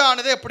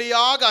கூடானதை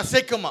அப்படியாக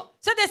அசைக்குமா.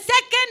 So the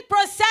second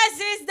process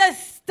is the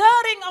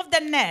stirring of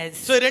the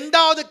nest. So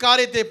இரண்டாவது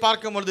காரியத்தை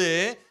பார்க்கும்போது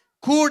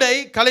கூடை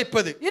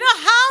கலைப்பது. You know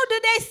how do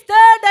they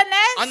stir the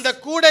nest? அந்த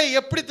கூடை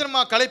எப்படி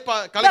திரும்ப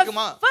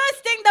கலைக்குமா? The first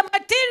thing, the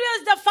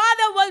materials the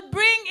father will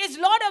bring is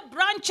lot of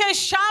branches,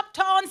 sharp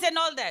thorns and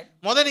all that.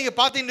 முதல்ல நீங்க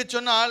பாத்தீங்கன்னு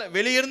சொன்னால்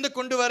வெளியிருந்து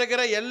கொண்டு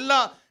வருகிற எல்லா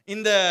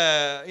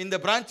இந்த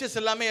branches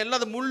எல்லாமே எல்லா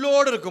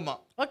முள்ளோடு இருக்குமா.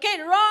 Okay,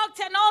 rocks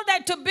and all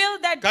that to build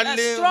that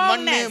கல்லு strong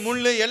மண்ணு nest.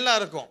 முள்ளு எல்லாம்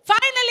இருக்கும்.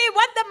 Finally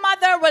what the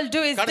mother will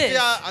do is this.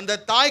 கடைசியா அந்த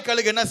தாய்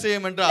கழுகு என்ன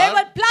செய்யும் என்றால் they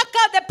will pluck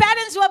out, the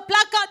parents will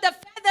pluck out the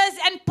feathers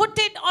and put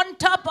it on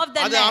top of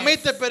the அது nest.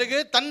 அமைத்த பிறகு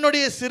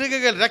தன்னுடைய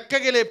சிறகுகள்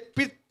ரெக்கைகளை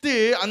பித்து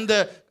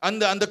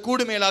அந்த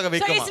கூடு மேலாக So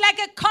வைக்குமா. it's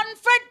like a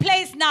comfort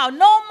place now,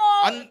 no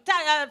more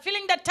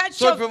feeling the touch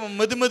so of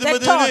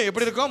மெதுமெதுன்னு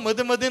எப்படி இருக்கும்?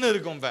 மெதுமெதுன்னு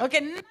இருக்கும்.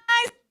 Okay,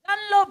 nice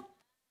Dunlop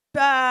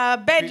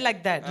bed like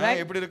that, right?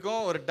 எப்படி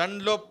இருக்கும்? ஒரு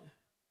Dunlop,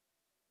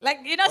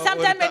 like you know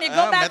sometimes when you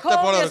go back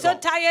home you're so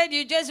tired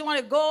you just want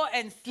to go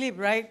and sleep,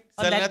 right?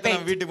 On சில that நேரத்துல bed.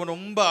 நம்ம வீட்டுக்கு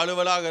ரொம்ப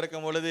அலுவலாக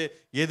இருக்கும் பொழுது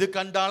எது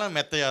கண்டாலும்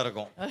மெத்தையா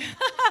இருக்கும்.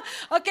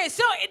 Okay,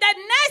 so the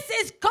nest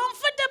is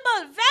comfortable,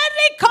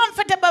 very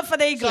comfortable for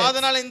the eagle.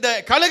 அதனால இந்த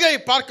கழுகை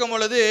பார்க்கும்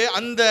பொழுது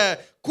அந்த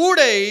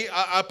கூடை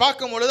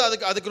பார்க்கும் பொழுது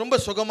அதுக்கு ரொம்ப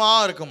சுகமா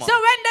இருக்குமா. So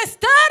when the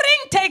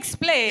stirring takes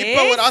place,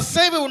 இப்போ ஒரு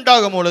அசைவு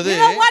உண்டாகும் பொழுது you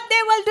know what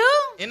they will do?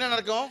 என்ன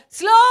நடக்கும்?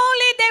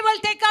 Slowly they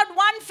will take out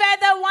one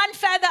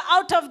feather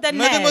out of the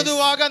nest.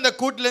 மெதுமெதுவாக அந்த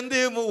கூட்டில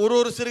இருந்து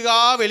ஒரு சிறுகா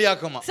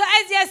வெளியாக்குமா. So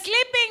as they are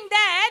sleeping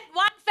there,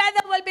 one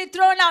feather will be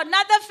thrown out,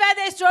 another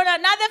feather is thrown out,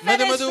 another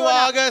feather is thrown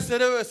out.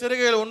 மெதுமெதுவாக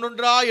சிறுகைகள்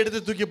ஒன்றொன்றா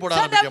எடுத்து தூக்கி போட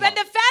So ஆரம்பிக்குமா. when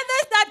the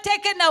feathers are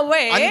taken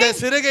away, அந்த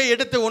சிறுகை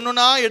எடுத்து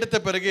ஒண்ணொண்ணா எடுத்த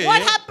பிறகு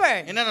what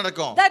happened? என்ன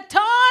நடக்கும்? The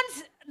thorns,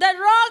 the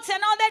rocks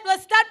and all that will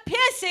start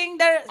piercing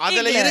the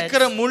அதுல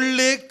இருக்கிற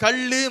முள்ளு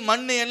கல்லு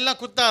மண்ணு எல்லாம்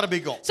குத்த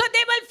ஆரம்பிக்கும். So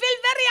they will feel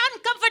very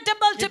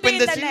uncomfortable to be in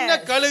the nest. இந்த சின்ன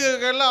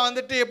கழுகுகள் எல்லாம்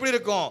வந்துட்டு எப்படி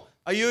இருக்கும்?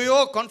 ஐயோ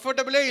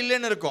கம்ஃபர்ட்டபிளே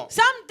இல்லன்னு இருக்கும்.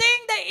 Something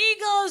the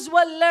eagles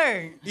will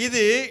learn.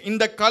 இது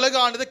இந்த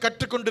கழுகானது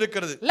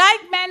கற்றுக்கொண்டிருக்கிறது.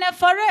 Like manna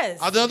for us.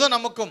 அதுதான்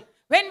நமக்கும்.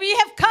 When we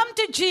have come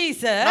to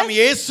Jesus, நாம்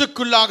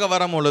இயேசுக்குள்ளாக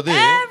வரும்பொழுது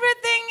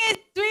everything is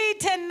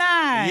sweet and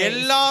nice.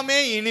 எல்லாமே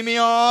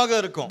இனிமையாக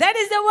இருக்கும். That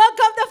is the work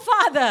of the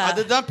Father.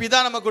 அதுதான் பிதா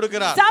நமக்கு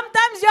கொடுக்கிறார்.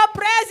 Sometimes your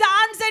prayers are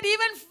answered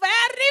even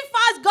very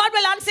fast. God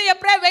will answer your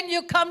prayer when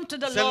you come to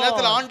the Lord. சில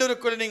நேரத்துல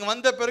ஆண்டவருக்குள்ள நீங்க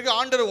வந்த பிறகு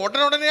ஆண்டவர்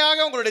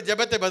உடனடியாக உங்களுடைய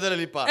ஜெபத்தை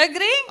பதிலளிப்பார்.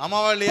 Agree?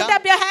 ஆமாவா இல்லையா? Put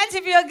up your hands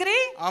if you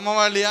agree.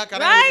 ஆமாவா இல்லையா?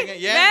 Right?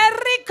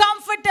 Very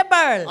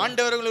comfortable.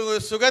 ஆண்டவர்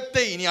உங்களுக்கு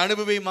சுகத்தை நீ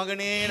அனுபவி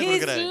மகனே என்று His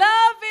கொடுக்கிறார்.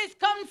 love is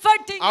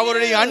comforting you.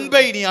 அவருடைய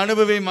அன்பை நீ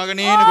அனுபவி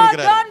மகனே என்று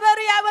கொடுக்கிறார். Don't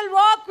worry, I will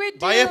walk with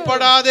you.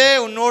 பயப்படாதே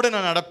உன்னோடு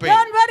நான் நடப்பேன்.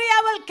 Don't worry,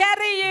 I will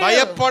carry you.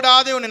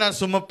 பயப்படாதே உன்னை நான்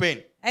சுமப்பேன்.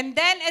 And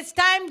then as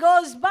time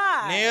goes by,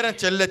 நேரம்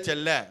செல்ல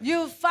செல்ல you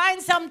find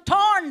some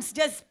thorns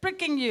just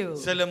pricking you.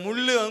 சில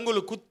முள்ளு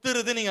உங்களுக்கு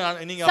குத்துறது நீங்க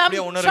Some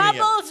அப்படியே உணர்வீங்க.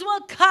 troubles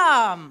will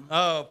come.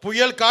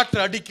 புயல்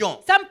காற்று அடிக்கும்.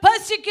 Some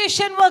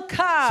persecution will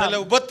come.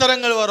 சில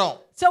உபத்திரங்கள் வரும்.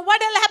 So what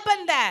will happen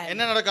then?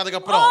 என்ன நடக்கும் அதுக்கு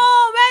அப்புறம்?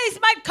 Oh, where is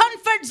my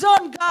comfort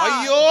zone, God?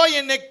 ஐயோ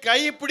என்னை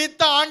கை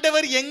பிடித்த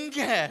ஆண்டவர் எங்க?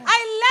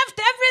 I left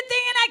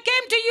everything and I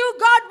came to you,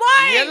 God.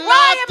 Why?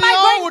 Why am I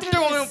எல்லாத்தையும் going விட்டு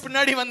to உங்க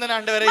பின்னாடி வந்த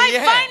ஆண்டவரே my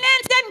ஏன்?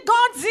 finance and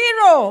God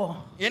zero.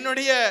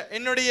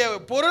 என்னுடைய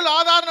பொருள்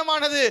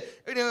ஆதாரமானது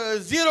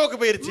ஜீரோக்கு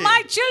போயிருச்சு.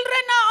 My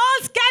children are all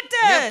N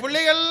scattered.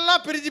 பிள்ளைகள்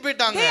எல்லாம் பிரிஞ்சு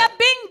போய்ட்டாங்க. They are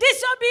being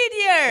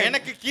disobedient.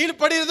 எனக்கு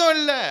கீழ்ப்படிறதும்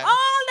இல்ல.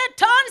 All the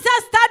thorns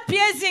are start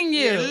piercing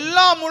you.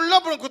 எல்லாம் முள்ள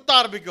குத்த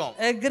ஆரம்பிக்கும்.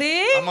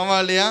 Agree? ஆமாவா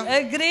இல்லையா?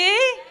 Agree?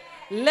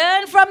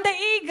 Learn from the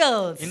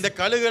eagles. இந்த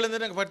கழுகுகளிலிருந்து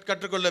நம்ம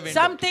கற்றுக்கொள்ள வேண்டும்.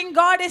 Something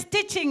God is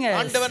teaching us.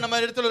 ஆண்டவர் நம்ம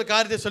இடத்துல ஒரு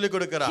காரியத்தை சொல்லிக்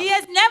கொடுக்கிறார். He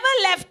has never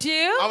left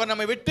you. அவர்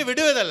நம்மை விட்டு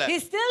விடுவதில்லை. He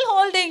is still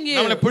holding you.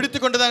 நம்மை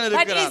பிடித்துக் கொண்டு தான் But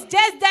இருக்கிறார். it's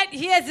just that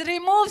he has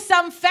removed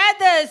some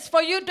feathers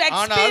for you to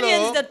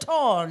experience the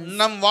thorns.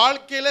 நம்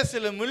வாழ்க்கையில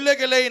சில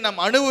முள்ளுகளை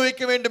நாம்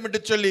அனுபவிக்க வேண்டும்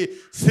என்று சொல்லி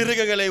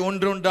சிறுகைகளை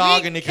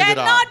ஒன்றொன்றாக We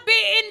நீக்குகிறார். cannot be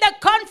in the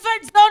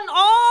comfort zone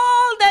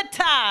all the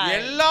time.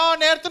 எல்லா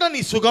நேரத்திலும்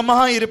நீ சுகமா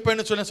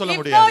இருப்பேன்னு சொல்ல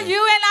If முடியாது.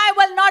 you and I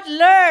will not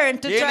learn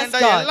to trust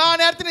ஏனென்றால் God. எல்லா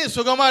நேரத்திலும் நீ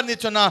சுகமா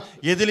இருந்துச்சோன்னா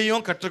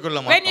எதிலையும் கற்றுக்கொள்ள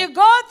When மாட்டோம். you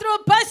go through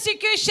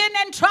persecution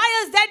and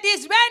trials, that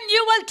is when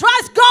you will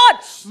trust God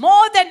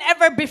more than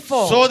ever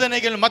before.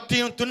 சோதனைகள்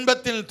மத்தியும்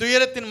துன்பத்தில்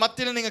துயரத்தின்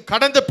மத்தியில் நீங்க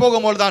கடந்து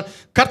போகும்போதுதான்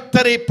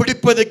கர்த்தரை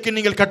பிடிப்பதற்கு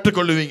நீங்கள்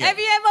கற்றுக்கொள்வீங்க.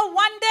 Have you ever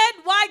wondered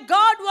why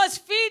God was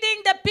feeding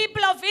the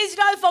people of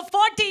Israel for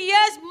 40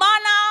 years?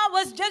 Manna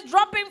was just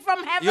dropping from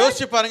heaven.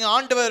 யோசிச்சு பாருங்க,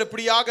 ஆண்டவர்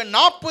இப்படியாக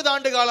 40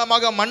 ஆண்டு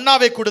காலமாக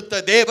மன்னாவை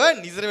கொடுத்த தேவன்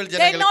இஸ்ரவேல்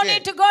They no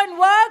need ஜனங்களுக்கு to go and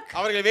work.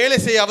 அவர்கள் வேலை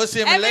செய்ய அவசியம்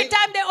இல்லை. Every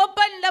time they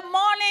open the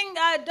morning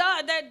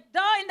the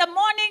door in the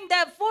morning,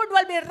 the food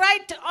will be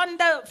right on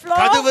the floor.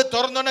 கதவு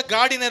திறந்தோன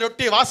காடின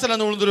ரொட்டி வாசல்ல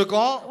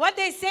விழுந்திருக்கும். What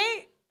they say?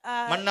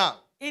 Manna.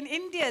 In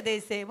India they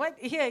say, what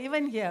here,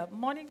 even here,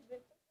 morning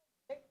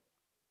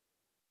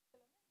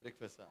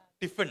breakfast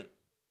tiffin.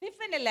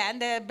 Tiffin இல்ல,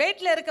 அந்த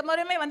பெட்ல இருக்க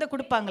மாதிரியே வந்து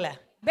கொடுப்பாங்களே,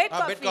 பெட்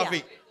காஃபி.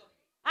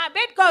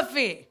 Bed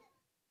coffee.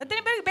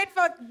 எத்தனை பேருக்கு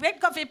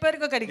பெட் காஃபி இப்ப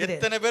வரைக்கும் கிடைக்குது?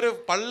 எத்தனை பேர்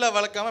பல்ல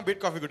வளக்காம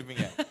bed coffee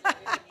குடிப்பீங்க?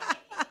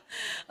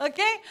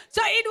 Okay,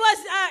 so it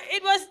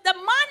was the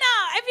manna.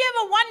 Have you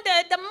ever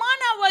wondered? The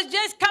manna was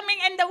just coming,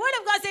 and the word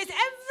of God says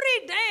every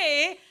day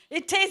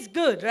it tastes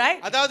good,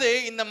 right? அதாவது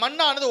இந்த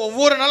மன்னானது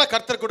ஒவ்வொரு நாளும்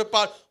கர்த்தர்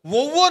கொடுப்பார்,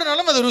 ஒவ்வொரு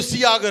நாளும் அது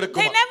ருசியாக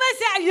இருக்கும். They never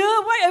say,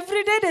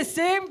 every day the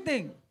same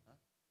thing.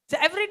 So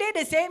every day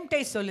the same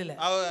taste சொல்லல.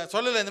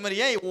 சொல்லல இந்த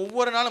மாதிரி. ஏன்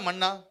ஒவ்வொரு நாளும்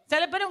மன்னா?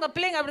 சில பேர் உங்க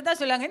பிள்ளைங்க அப்படி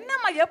தான் சொல்லுவாங்க,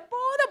 என்னம்மா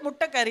எப்போதும்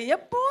முட்டை கறி,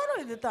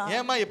 எப்போதும் இதுதான்.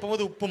 ஏமா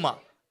எப்போது upma?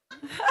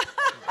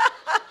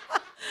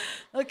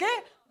 Okay,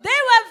 they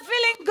were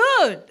feeling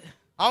good.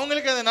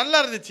 அவங்களுக்கு அது நல்லா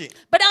இருந்துச்சு.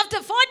 But after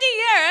 40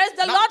 years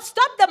the Lord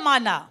stopped the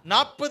manna.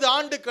 40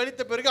 ஆண்டு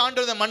கழித்த பிறகு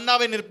ஆண்டவர்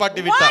மன்னாவை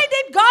நிற்பாட்டி விட்டார். Why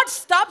did God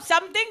stop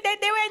something that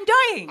they were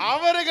enjoying?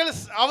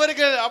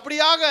 அவர்கள்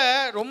அப்படியாக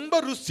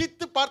ரொம்ப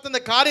ருசித்து பார்த்த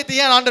அந்த காரியத்தை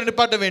ஏன் ஆண்டவர்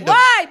நிற்பாட்ட வேண்டும்?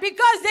 Why?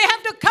 Because they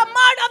have to come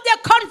out of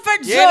their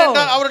comfort zone.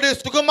 ஏனென்றால் அவருடைய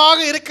சுகமாக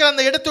இருக்கிற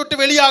அந்த இடத்தை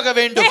விட்டு வெளியாக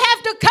வேண்டும். They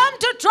have to come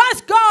to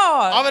trust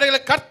God.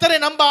 அவர்கள் கர்த்தரை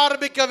நம்ப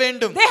ஆரம்பிக்க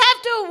வேண்டும். They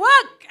have to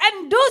work and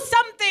do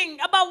something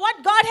about what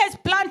God has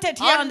planted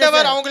here on this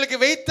ஆண்டவர் earth. அவங்களுக்கு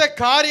வைத்த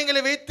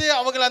காரியங்களை வைத்து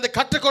அவர்கள் அந்த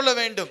கற்றுக்கொள்ள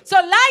வேண்டும். So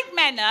like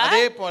manner,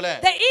 அதே போல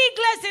the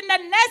eaglets in the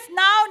nest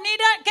now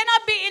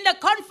cannot be in the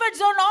comfort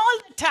zone all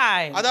the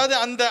time. அதாவது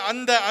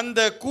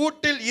அந்த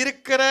கூட்டில்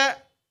இருக்கிற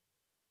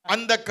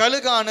அந்த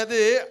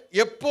கழுகானது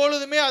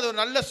எப்பொழுதுமே அது ஒரு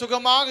நல்ல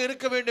சுகமாக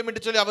இருக்க வேண்டும்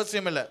என்று சொல்லி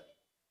அவசியம் இல்லை.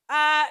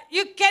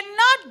 You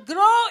cannot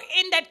grow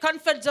in that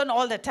comfort zone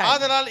all the time.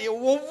 அதனால்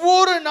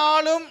ஒவ்வொரு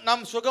நாளும்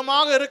நாம்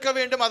சுகமாக இருக்க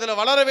வேண்டும், அதில்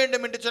வளர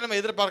வேண்டும் என்று சொல்லி நம்ம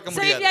எதிர்பார்க்க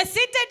முடியாது. So if you are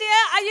seated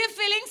here, are you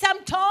feeling some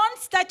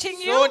thorns touching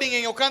you? So நீங்க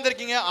இங்க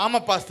உட்கார்ந்திருக்கீங்க,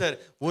 ஆமா பாஸ்டர்,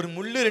 ஒரு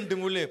முள்ளு ரெண்டு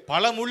முள்ளு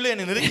பல முள்ளு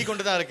என்ன நெருக்கி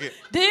கொண்டு தான் இருக்கு.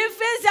 Do you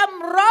feel some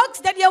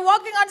rocks that you are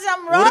walking on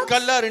some rocks? ஒரு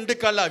கல்லா ரெண்டு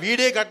கல்லா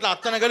வீடே கட்டல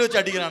அத்தனை கல்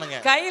வச்சு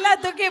அடிக்கறானுங்க. கையில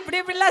தூக்கி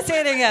இப்படிலாம்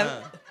செய்றீங்க.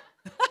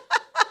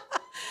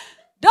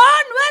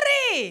 Don't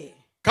worry.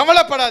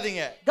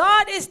 கவலைப்படாதீங்க.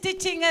 God is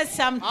teaching us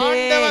something.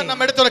 ஆண்டவர்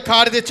நம்ம இடத்துல ஒரு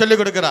காரியத்தை சொல்லி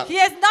கொடுக்கிறார். He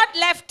has not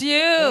left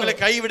you. உங்களை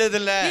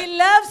கைவிடுவதில்லை. He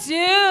loves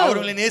you. அவர்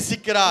உங்களை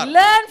நேசிக்கிறார்.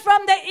 Learn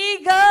from the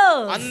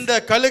eagles. அந்த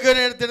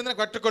கழுகிடத்திலிருந்து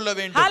கற்றுக்கொள்ள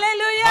வேண்டும்.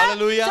 Hallelujah.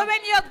 Hallelujah. So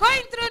when you are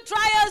going through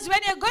trials,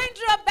 when you are going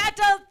through a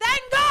battle,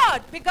 thank God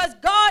because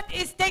God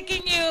is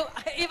taking you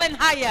even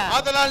higher.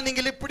 அதனால்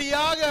நீங்கள்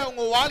இப்படியாக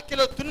உங்க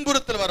வாழ்க்கையில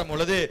துன்புறுத்தல்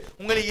வரும்பொழுது,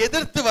 உங்களை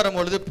எதிர்த்து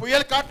வரும்பொழுது,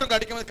 புயல் காற்றும்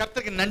அடிக்கும்போது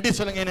கர்த்தருக்கு நன்றி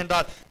சொல்லுங்க,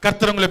 ஏனென்றால்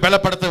கர்த்தர் உங்களை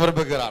பலப்படுத்த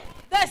விரும்புகிறார்.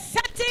 The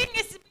setting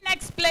is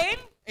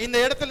explained. இந்த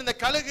இடத்துல இந்த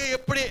கழுகு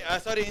எப்படி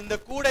இந்த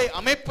கூடை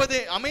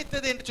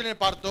அமைத்தது என்று சொல்லி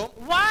பார்த்தோம்.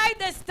 Why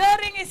the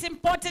stirring is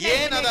important.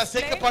 ஏன் அது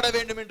அசைக்கப்பட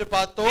வேண்டும் என்று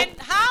பார்த்தோம். And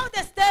how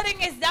the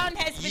stirring is done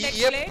has been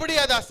explained. எப்படி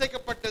அது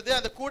அசைக்கப்பட்டது,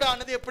 அந்த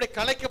கூடானது எப்படி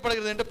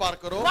கலைக்கப்படுகிறது என்று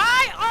பார்க்கிறோம்.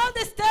 Why all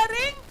the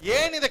stirring?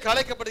 ஏன் இது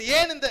கலைக்கப்படுது,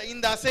 ஏன்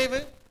இந்த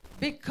அசைவு?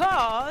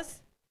 Because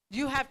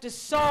you have to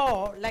soar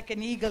like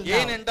an eagle.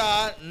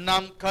 ஏனென்றால்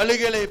நாம்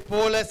கழுகுகளை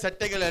போல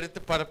சட்டைகளை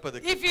அறுத்து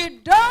பறப்பது. If you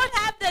don't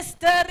have the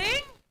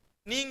stirring,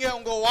 நீங்க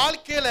உங்க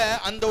வாழ்க்கையில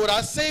அந்த ஒரு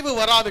அசைவு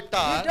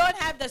வராவிட்டால் you don't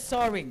have the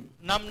soaring.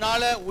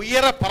 நம்மால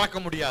உயர பறக்க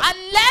முடியாது.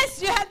 Unless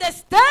you have the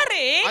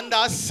stirring, அந்த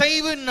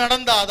அசைவு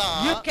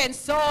நடந்தாதான் you can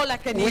soar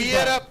like an eagle.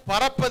 உயர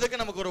பறப்பதுக்கு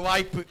நமக்கு ஒரு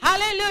வாய்ப்பு.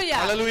 Hallelujah.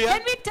 Hallelujah.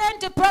 When we turn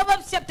to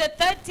Proverbs chapter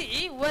 30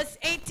 verse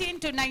 18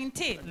 to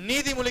 19.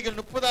 நீதிமொழிகள்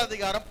 30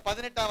 அதிகாரம்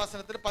 18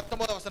 வசனத்தில்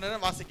 19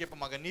 வசனம்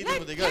வாசிக்கப்போமாக.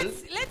 நீதிமொழிகள்.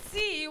 Let's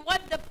see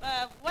what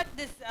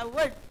this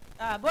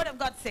word of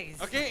God says.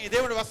 Okay,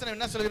 தேவனுடைய வசனம்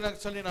என்ன சொல்லுகிறாங்க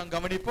சொல்லி நாம்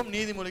கவனிப்போம்.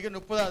 நீதிமொழிகள்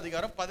 30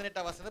 அதிகாரம்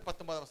 18 வசனம்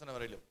 19 வசனம்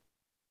வரையிலும்.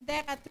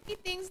 There are three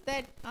things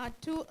that are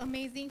too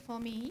amazing for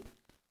me,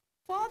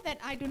 four that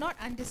I do not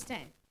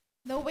understand: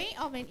 the way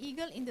of an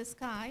eagle in the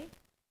sky,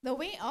 the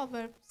way of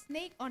a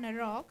snake on a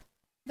rock,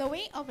 the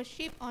way of a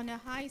ship on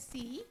a high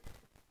sea,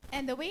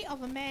 and the way of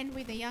a man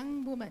with a young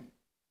woman.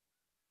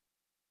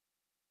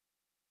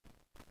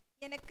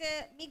 எனக்கு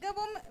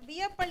மிகவும்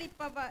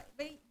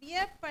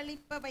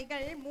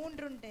வியப்பளிப்பவைகள்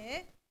மூன்றுண்டு,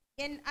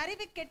 என்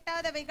அறிவு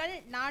கெட்டாதவைகள்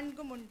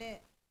நான்கும் உண்டு.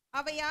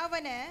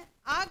 அவையாவன: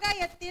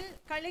 ஆகாயத்தில்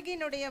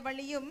கழுகினுடைய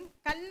வழியும்,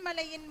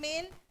 கல்மலையின்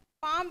மேல்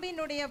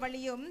பாம்பினுடைய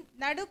வழியும்,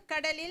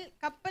 நடுக்கடலில்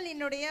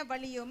கப்பலினுடைய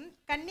வழியும்,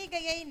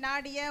 கன்னிகையை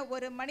நாடிய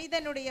ஒரு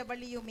மனிதனுடைய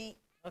வழியுமே.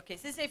 Okay,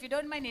 sister, if you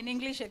don't mind, in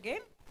English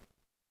again.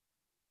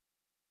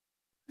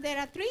 There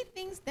are three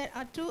things that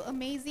are too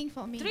amazing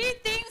for me. Three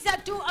things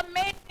are too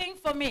amazing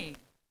for me.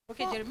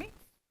 Okay, Jeremy.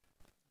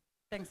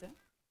 Thanks, sir.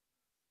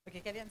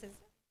 Okay, carry on,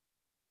 sister.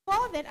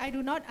 Four that I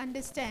do not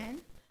understand: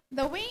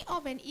 the way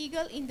of an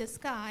eagle in the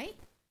sky,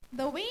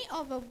 the way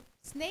of a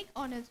snake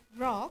on a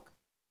rock,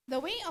 the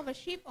way of a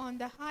ship on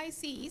the high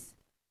seas,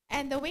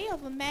 and the way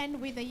of a man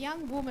with a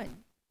young woman.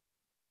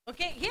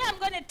 Okay, here I'm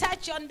going to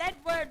touch on that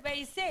word where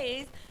he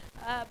says,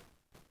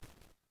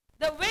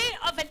 the way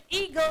of an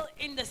eagle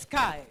in the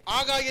sky.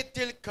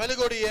 ஆகாயத்தில்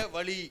கழுகுடைய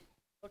வழி.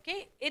 Okay,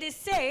 it is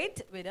said,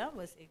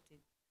 verse 18.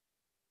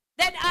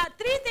 There are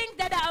three things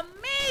that are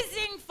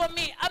amazing for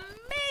me.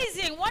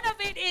 Amazing. One of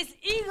it is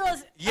eagles.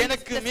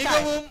 எனக்கு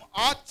மிகவும்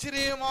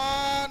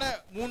ஆச்சரியமான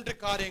மூன்று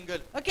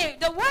காரியங்கள். Okay,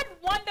 the word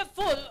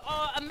wonderful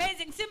or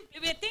amazing, simply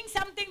we think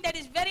something that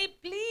is very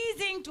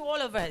pleasing to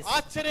all of us.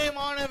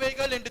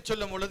 ஆச்சரியமானவைகள் என்று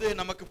சொல்லும் பொழுது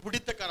நமக்கு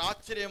பிடித்த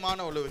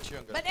ஆச்சரியமான ஒரு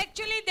விஷயங்கள். But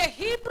actually the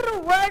Hebrew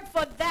word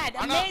for that,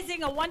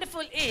 amazing or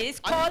wonderful, is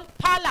called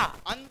pala.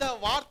 அந்த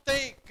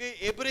வார்த்தைக்கு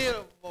எபிரேய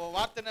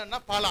வார்த்தை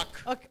என்னன்னா palak.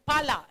 Okay,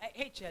 pala.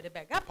 H at the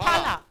back.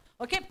 Pala.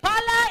 Okay,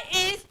 pala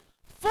is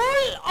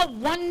full of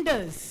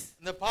wonders.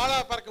 இந்த பாலா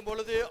பார்க்கும்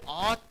பொழுது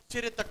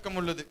ஆச்சரியத்தக்கம்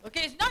உள்ளது.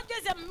 Okay, it's not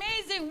just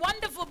amazing,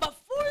 wonderful, but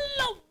full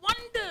of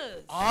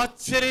wonders.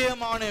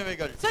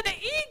 ஆச்சரியமானவைகள். So the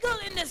eagle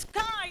in the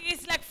sky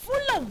is like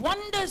full of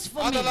wonders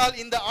for me. அதனால்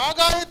இந்த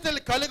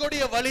ஆகாயத்தில்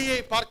கழுகுடைய வழியை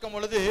பார்க்கும்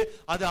பொழுது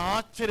அது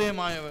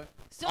ஆச்சரியமானவை.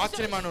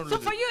 So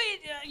for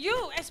you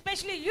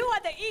especially you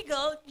are the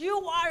eagle, you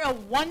are a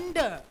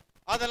wonder.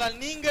 அதனால்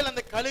நீங்கள்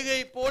அந்த கழுகை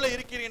போல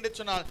இருக்கிறீர்கள் என்று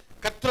சொன்னால்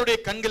கர்த்தருடைய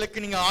கண்களுக்கு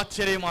நீங்க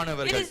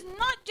ஆச்சரியமானவர்கள். It is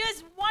not just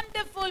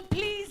wonderful,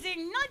 pleasing,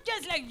 not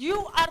just like you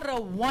are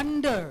a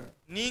wonder.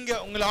 நீங்க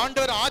உங்கள்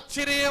ஆண்டவர்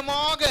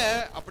ஆச்சரியமாக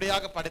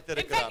அப்படியாக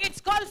படைத்திருக்கிறார். In fact,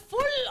 it's called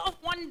full of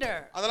wonder.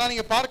 அதெல்லாம்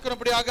நீங்க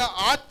பார்க்கிறபடியாக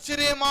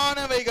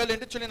ஆச்சரியமானவைகள்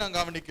என்று சொல்லி நான்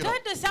கவனிக்கிறோம்.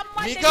 Turn to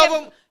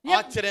someone. You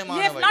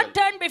have not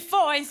turned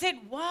before and said,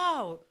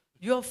 wow,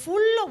 you're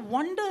full of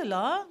wonder,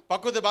 la.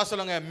 பக்கத்து பாஸ்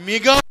சொல்லுங்க,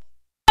 மிக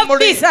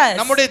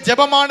நம்முடைய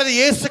ஜெபமானது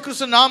இயேசு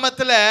கிறிஸ்து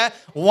நாமத்திலே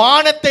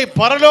வானத்தை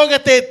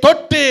பரலோகத்தை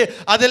தொட்டு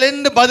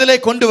அதிலிருந்து பதிலை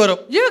கொண்டு வரும்.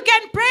 You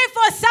can pray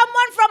for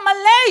someone from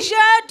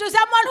Malaysia to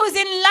someone who's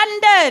in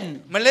London.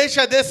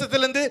 Malaysia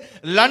தேசத்திலிருந்து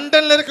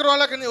லண்டன்ல இருக்கிற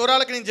ஒரு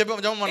ஆளுக்கு நீங்க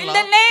ஜெபம் பண்ணலாம். In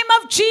the name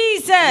of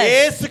Jesus.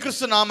 இயேசு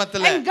கிறிஸ்து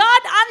நாமத்திலே. And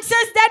God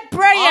answers that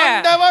prayer.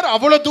 ஆண்டவர்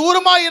அவ்வளவு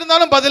தூரமா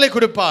இருந்தாலும் பதிலை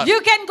கொடுப்பார்.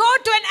 You can go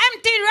to an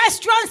empty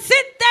restaurant,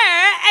 sit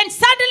there and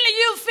suddenly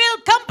you feel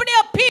company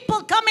of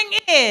people coming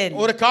in.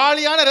 ஒரு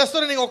காலியான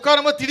ரெஸ்டாரன்ட் நீங்க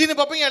உட்காரும்போது திடீர்னு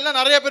பாப்பீங்க எல்லாம்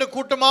நிறைய பேர்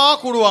கூட்டமா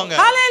கூடுவாங்க.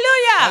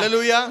 Hallelujah.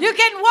 Hallelujah. You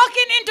can walk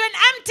into an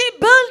empty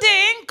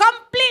building,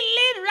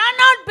 completely run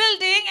out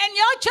building, and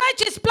your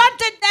church is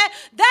planted there.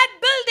 That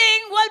building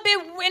will be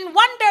in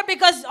wonder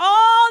because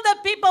all the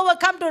people will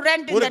come to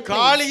rent in that place. ஒரு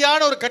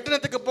காலியான ஒரு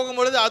கட்டடத்துக்கு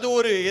போகும்போது அது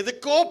ஒரு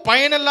எதுக்கோ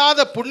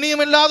பயனில்லாத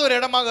புண்ணியமில்லாத ஒரு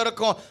இடமாக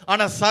இருக்கும்.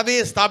 ஆனா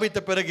சபையை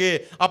ஸ்தாபித்த பிறகு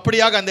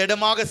அப்படியாக அந்த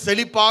இடமாக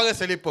செழிப்பாக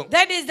செழிக்கும்.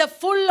 That is the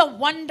full of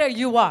wonder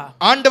you are.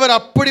 ஆண்டவர்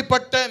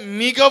அப்படிப்பட்ட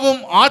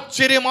மிகவும்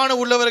ஆச்சரியமான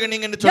உள்ளவர்கள்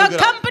நீங்க என்று சொல்கிறார்.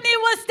 Your company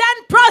will stand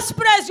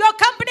prosperous. Your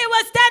company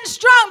will stand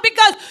strong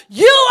because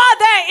you are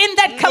there in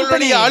that company.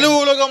 உங்களுடைய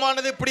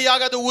அலுவலகமானது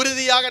இப்படியாக அது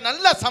உறுதியாக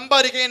நல்லா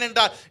சம்பாதிக்கிறேன்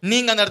என்றால்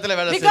நீங்க அந்த இடத்துல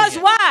வேலை செய்யுங்க. Because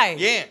why?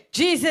 ஏன்?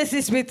 Jesus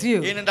is with you.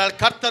 ஏனென்றால்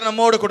கர்த்தர்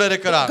நம்மோடு கூட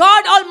இருக்கிறார்.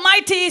 God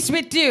Almighty is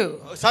with you.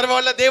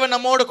 சர்வவல்ல தேவன்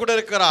நம்மோடு கூட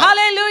இருக்கிறார்.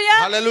 Hallelujah.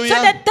 Hallelujah.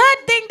 So the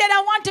third thing that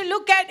I want to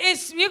look at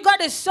is you got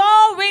to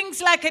soar wings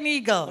like an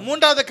eagle.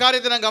 மூன்றாவது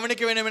காரியத்தை நான்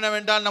கவனிக்க வேண்டும்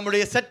என்னவென்றால்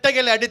நம்முடைய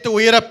செட்டைகளை அடித்து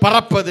உயர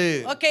பறப்பது.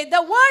 Okay,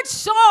 the word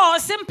soar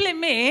simply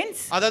means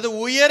அதாவது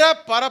உயர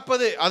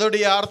பறப்பது.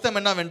 அதோடைய அர்த்தம்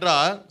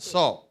என்னவென்றால்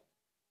soar.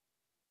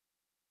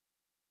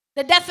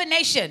 The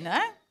definition,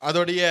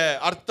 அதோடைய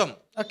அர்த்தம்.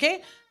 okay,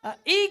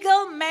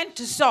 eagle meant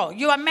to soar.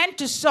 You are meant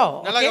to soar.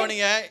 நல்லா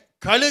கவனிங்க,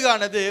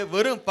 கழுகானது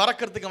வெறும்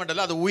பறக்கிறதுக்கு மட்டும்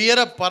இல்ல, அது உயர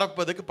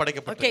பறப்பதுக்கு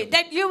படைக்கப்பட்டது. Okay,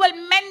 that you will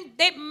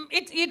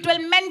it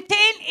will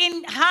maintain in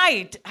high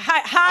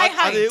height.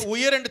 அது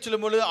உயர் என்று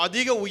சொல்லும்போது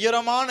அதிக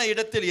உயரமான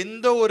இடத்தில்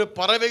எந்த ஒரு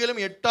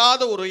பறவைகளும்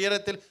எட்டாத ஒரு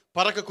உயரத்தில்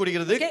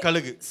பறக்கக்கூடியது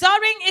கழுகு.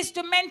 Soaring is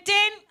to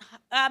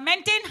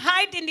maintain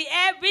height in the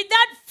air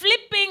without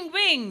flipping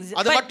wings,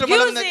 but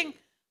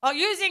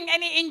using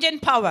any engine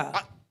power.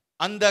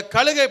 அந்த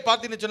கழுகை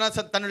பார்த்தீங்கன்னு சொன்னா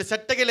தன்னுடைய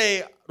செட்டைகளை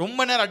ரொம்ப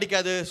நேரம்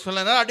அடிக்காது,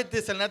 சில நேரம்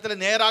அடித்து சில நேரத்துல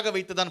நேராக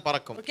வைத்து தான்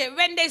பறக்கும். Okay,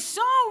 when they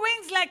soar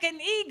wings like an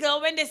eagle,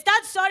 when they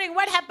start soaring,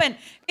 what happened?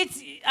 It's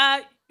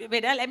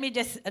wait, let me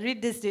just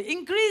read this to you.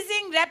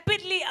 Increasing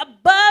rapidly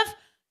above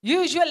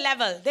usual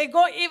level. They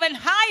go even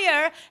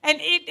higher and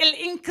it will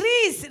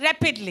increase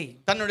rapidly.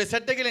 தன்னுடைய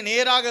செட்டைகளை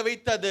நேராக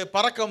வைத்து அது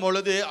பறக்கும்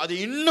பொழுது அது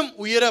இன்னும்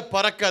உயர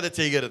பறக்க அது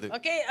செய்கிறது.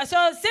 Okay, so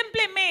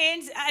simply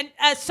means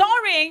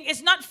soaring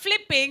is not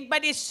flipping,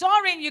 but is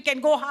soaring you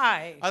can go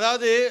high.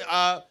 அதாவது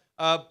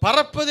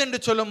பறப்பது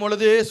என்று சொல்லும்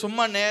பொழுது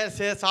சும்மா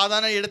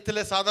சாதாரண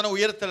இடத்துல சாதாரண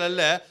உயரத்தில்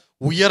அல்ல,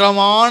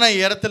 உயரமான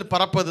இடத்தில்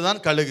பறப்பதுதான்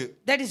கழுகு.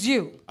 That is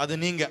you. அது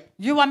நீங்க.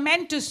 You are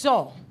meant to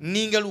soar.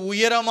 நீங்கள்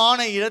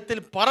உயரமான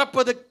இடத்தில்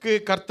பறப்பதற்கு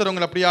கர்த்தர்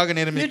உங்களை அப்படியாக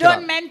நியமிக்கிறார். You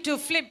don't meant to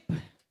flip.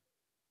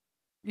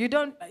 You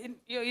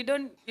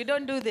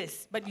don't do this,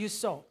 but you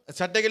soar.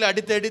 சட்டைகளை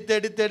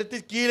அடித்து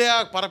கீழே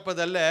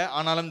பறப்பதல்ல,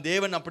 ஆனாலும்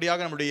தேவன்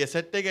அப்படியாக நம்முடைய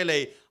சட்டைகளை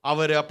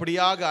அவர்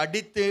அப்படியாக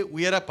அடித்து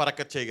உயர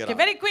பறக்க செய்கிறார்.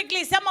 Very quickly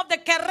some of the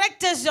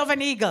characters of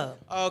an eagle.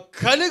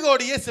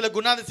 கழுகோடைய சில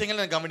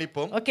குணாதிசயங்களை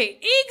கவனிப்போம். Okay,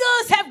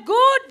 eagles have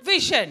good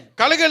vision.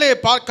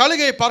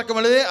 கழுகை பார்க்கும்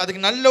பொழுது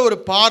அதுக்கு நல்ல ஒரு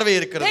பார்வை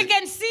இருக்கிறது. They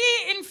can see,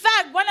 in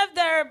fact, one of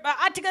the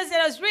articles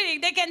that I was reading,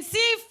 they can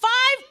see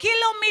 5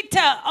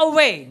 kilometer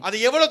away. அது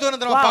எவ்வளவு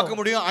தூரம்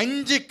பார்க்க முடியும்?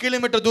 5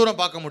 கிலோமீட்டர்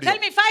தூரம் பார்க்க முடியும்.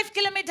 Tell me 5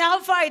 kilometer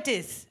how far it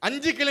is?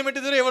 5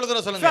 kilometre தூரம் எவ்வளவு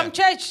தூரம் சொல்லுங்க? From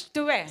church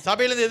to where?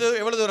 சபையில இருந்து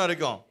எவ்வளவு தூரம்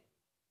இருக்கும்?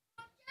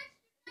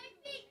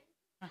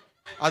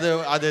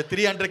 அது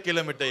 300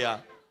 கிலோமீட்டர்யா.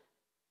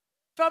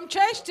 From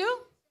church to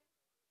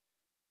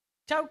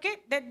Chowkit,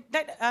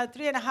 that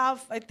 3.5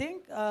 I think.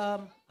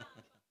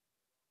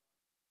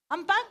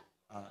 Ampa?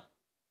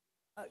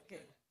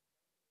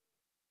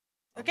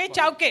 Okay,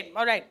 Chowkit.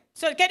 All right.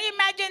 So can you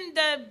imagine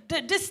the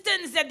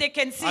distance that they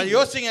can see?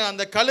 யோசிங்க,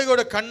 அந்த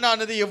கழுகோட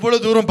கண்ணானது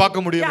எவ்வளவு தூரம்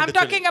பார்க்க முடியும்? I'm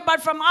talking about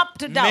from up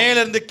to down. மேல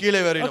இருந்து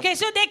கீழே வரைக்கும். Okay,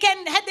 so they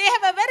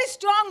have a very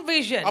strong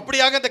vision.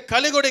 அப்படியாக அந்த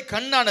கழுகோட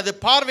கண்ணானது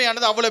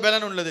பார்வையானது அவ்வளவு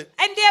பலன் உள்ளது.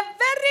 And they are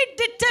very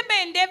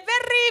determined, they are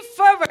very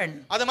fervent.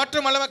 அது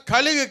மட்டுமல்ல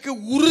கழுகுக்கு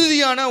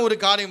உறுதியான ஒரு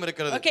காரியம்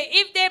இருக்கிறது. Okay,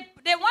 if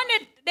they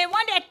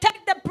want to attack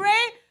the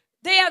prey,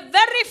 they are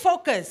very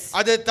focused.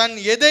 அது தன்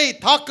எதை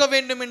தாக்க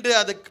வேண்டும் என்று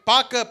அது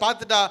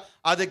பார்த்துட்டா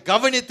அது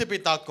கவனித்து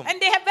போய் தாக்கும். And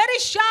they have very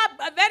sharp,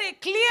 a very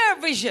clear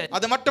vision.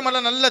 அது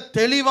மட்டுமல்ல நல்ல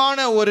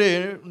தெளிவான ஒரு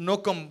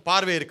நோக்கம்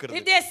பார்வை இருக்கிறது.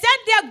 If they set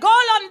their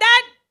goal on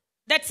that,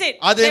 That's it.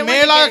 அது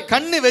மேல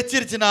கண்ணு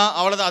வெச்சிருச்சுனா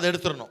அவ்வளவுதான், அதை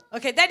எடுத்துறணும்.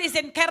 Okay, that is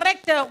in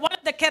character, one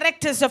of the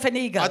characters of an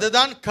eagle.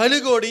 அதுதான்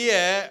கழுகோடைய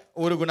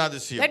ஒரு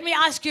குணாதிசயம். Let me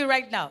ask you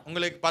right now.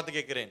 உங்களுக்கு பார்த்து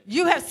கேக்குறேன்.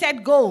 You have set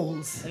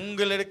goals.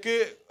 உங்களுக்கு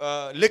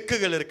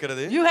லெக்குகள்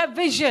இருக்கிறது. You have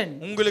vision.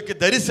 உங்களுக்கு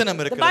தரிசனம்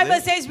இருக்கிறது. The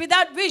Bible says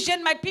without vision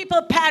my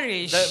people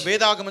perish.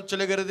 வேதாகமம்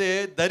சொல்லுகிறது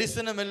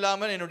தரிசனம்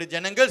இல்லாமல் என்னுடைய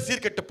ஜனங்கள்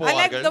சீர்கெட்டு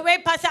போவார்கள். I like the way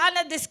Pastor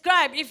Arnold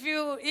described, if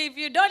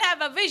you don't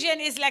have a vision,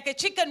 it's like a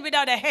chicken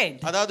without a head.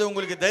 அதாவது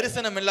உங்களுக்கு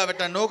தரிசனம்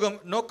இல்லாவிட்டால்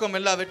நோக்கம்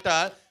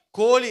இல்லாவிட்டால்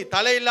கோழி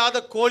தலையில்லாத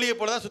கோழியை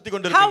போல தான் சுத்தி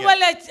கொண்டிருப்பீங்க. How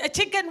will a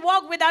chicken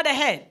walk without a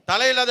head?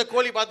 தலையில்லாத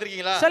கோழி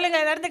பாத்திருக்கீங்களா?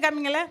 சொல்லுங்க, நடந்து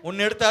காமிங்களே.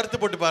 ஒன்னு எடுத்து அறுத்து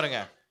போட்டு பாருங்க.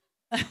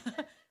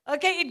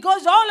 Okay, it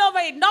goes all over,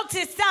 it knocks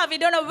itself, we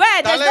don't know where,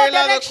 there's no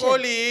direction.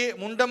 கோழி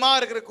முண்டமா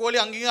இருக்கிற கோழி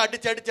அங்கேயும்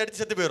அடிச்சு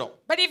செத்து போயிடும்.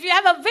 But if you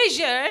have a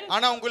vision,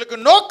 ஆனா உங்களுக்கு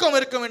நோக்கம்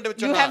இருக்கும் என்று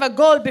சொன்னா, you have a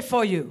goal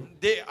before you.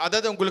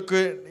 அதாவது உங்களுக்கு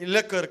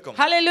இலக்கு இருக்கும்.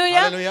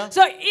 Hallelujah.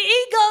 So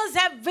eagles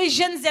have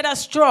visions that are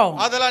strong.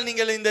 அதனால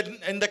நீங்கள்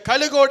இந்த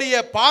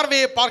கழுகோடைய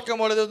பார்வையை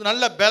பார்க்கும் பொழுது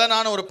நல்ல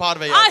பலனான ஒரு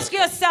பார்வை. Ask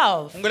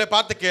yourself, உங்களை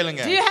பார்த்து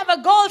கேளுங்க, do you have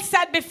a goal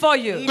set before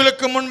you?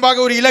 உங்களுக்கு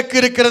முன்பாக ஒரு இலக்கு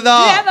இருக்கிறதா?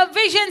 Do you have a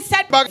vision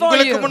set before you?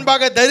 உங்களுக்கு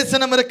முன்பாக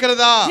தரிசனம்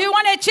இருக்கிறதா? Do you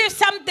want to achieve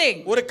something?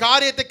 ஒரு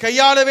காரியத்தை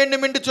கையாள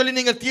வேண்டும் என்று சொல்லி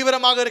நீங்கள்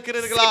தீவிரமாக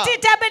இருக்கிறீர்களா? City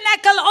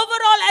Tabernacle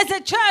overall as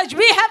a church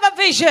we have a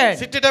vision.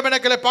 City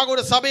Tabernacle பாக்க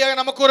ஒரு சபையாக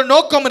நமக்கு ஒரு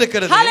நோக்கம்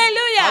இருக்கிறது.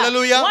 Hallelujah.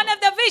 Hallelujah. One of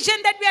the vision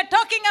that we are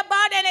talking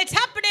about and it's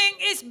happening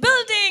is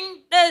building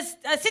the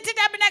City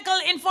Tabernacle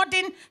in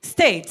 14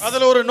 states.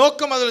 அதுல ஒரு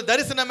நோக்கம், அதுல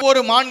தரிசனம்,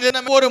 ஒரு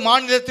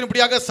மாநிலத்தின்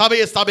இப்படியாக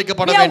சபையை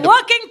ஸ்தாபிக்கப்பட வேண்டும். We are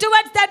working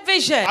towards that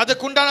vision.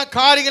 அதுக்குண்டான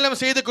காரியங்களை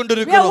செய்து We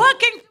கொண்டிருக்கிறோம். are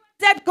working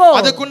that goal.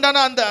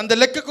 அதுக்குண்டான அந்த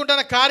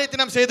லெக்குக்குண்டான காரியத்தை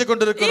நாம் செய்து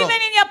கொண்டிருக்கிறோம்.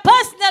 Even in your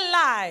personal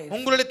life,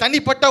 உங்களுடைய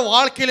தனிப்பட்ட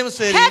வாழ்க்கையிலும்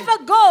சரி, have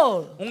a goal.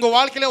 உங்க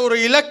வாழ்க்கையில ஒரு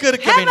இலக்கு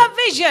இருக்க Have வேண்டும்.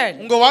 a vision.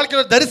 உங்க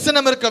வாழ்க்கையில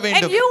தரிசனம் இருக்க And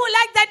வேண்டும். you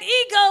like that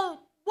eagle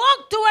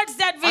walk towards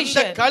that vision.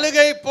 அந்த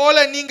கழுகை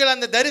போல நீங்கள்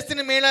அந்த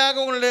தரிசனம் மேலாக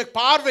உங்களுடைய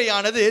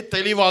பார்வையானது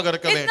தெளிவாக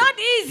இருக்க It's வேண்டும்.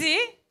 not easy.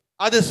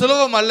 அது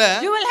சுலபம் அல்ல.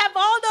 You will have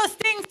all those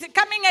things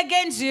coming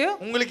against you.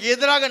 உங்களுக்கு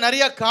எதிராக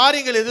நிறைய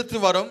காரியங்கள் எதிர்த்து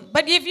வரும்.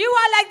 But if you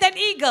are like that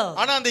eagle,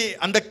 ஆனா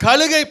அந்த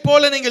கழுகை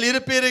போல நீங்கள்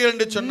இருப்பீர்கள்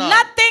என்று சொன்னால்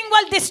nothing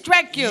will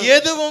distract you.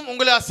 எதுவும்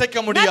உங்களை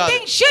அசைக்க முடியாது.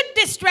 Nothing should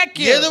distract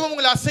you. எதுவும்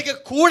உங்களை அசைக்க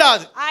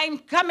கூடாது. I'm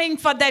coming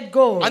for that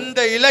goal.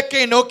 அந்த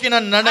இலக்கை நோக்கி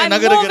நான் I'm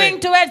நகருகிறேன். moving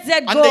towards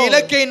that goal. அந்த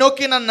இலக்கை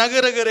நோக்கி நான்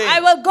நகருகிறேன். I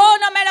will go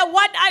no matter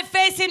what I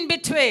face in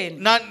between.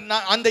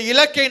 நான் அந்த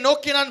இலக்கை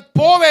நோக்கி நான்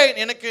போவேன்,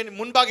 எனக்கு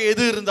முன்பாக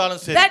எது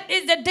இருந்தாலும் சரி. That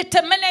is the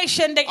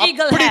determination the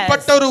eagle has.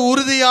 அப்படிப்பட்ட ஒரு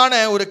உறுதியான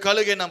ஒரு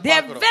கழுகை நாம் They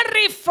are பார்க்கிறோம்.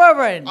 very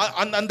fervent.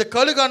 அந்த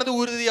கழுகானது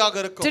உறுதியாக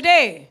இருக்கும்.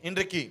 Today,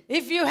 இன்றைக்கு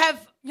if you have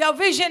your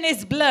vision is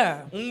blur,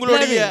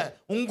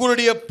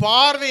 உங்களுடைய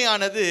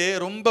பார்வையானது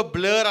ரொம்ப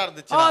blur ஆ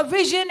இருந்துச்சு, or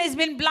vision has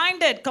been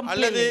blinded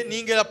அல்லது completely,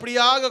 நீங்கள்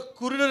அப்படியாக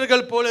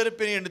குருடர்கள் போல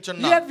இருப்பீங்க என்று you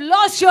சொன்னால், have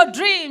lost your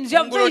dreams,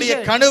 your உங்களுடைய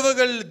vision.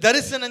 கனவுகள்,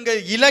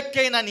 தரிசனங்கள்,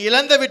 இலக்கை நான்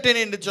இழந்து விட்டேன்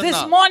என்று This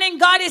சொன்னால், morning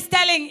God is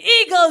telling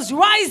eagles,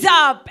 rise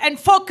up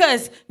and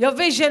focus. Your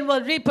vision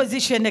will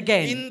reposition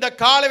again. இந்த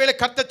காலவேளை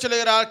கர்த்தர்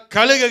சொல்கிறார்,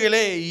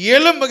 கழுகுகளே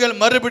எழும்புகள்,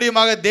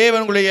 மறுபடியுமாக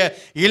தேவன் உங்களுடைய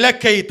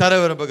இலக்கை தர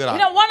விரும்புகிறார்.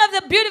 You know, one of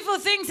the beautiful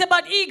things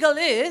about eagle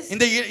is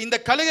இந்த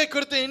கழுகை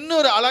குறித்து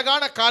இன்னொரு அழகான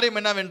காரியம்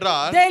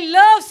என்னவென்றால், they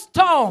love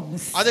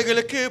storms.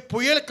 அதுகளுக்கு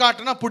புயல்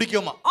காற்றுனா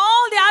பிடிக்குமா.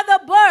 All the other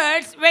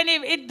birds, when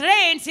it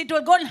rains, it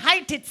will go and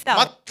hide itself.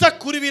 மற்ற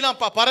குருவிலாம்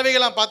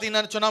பறவைகள்லாம்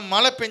பாத்தீங்கன்னா சொன்னா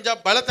மழை பெஞ்சா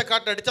பலத்த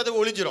காற்று அடிச்சு அது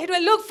ஒளிஞ்சிரும். It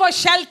will look for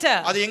shelter.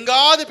 அது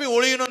எங்காவது போய்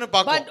ஒளியணும்னு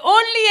பாக்கும். But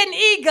only an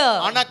eagle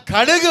ஆனா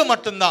கழுகு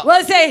மட்டும்தான்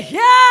will say,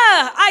 "Here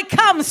I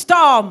come,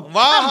 storm."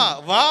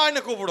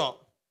 வான்னு கூப்பிடும்.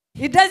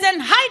 It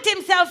doesn't hide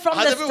himself from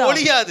the storm.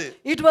 ஒளியாது.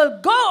 It will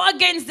go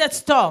against that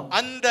storm.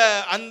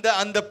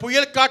 அந்த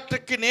புயல்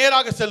காற்றுக்கு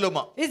நேராக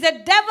செல்லுமா. Is the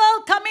devil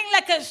coming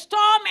like a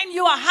storm and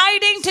you are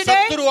hiding today?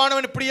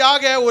 சத்துருவானவன்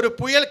இப்படியாக ஒரு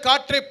புயல்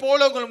காற்றை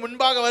போல உங்கள்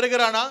முன்பாக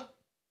வருகிறானா?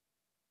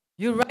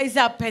 You rise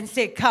up and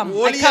say, "Come,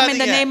 I come in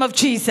the name of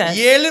Jesus."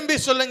 எழும்பி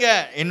சொல்லுங்க,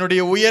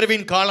 என்னுடைய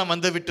உயர்வின் காலம்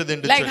வந்து விட்டது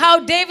என்று. Like how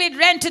David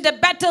ran to the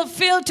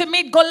battlefield to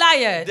meet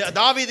Goliath.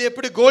 தாவீது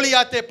எப்படி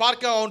கோலியாத்தை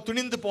பார்க்க அவன்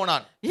துணிந்து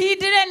போனான். He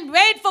didn't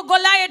wait for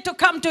Goliath to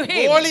come to him.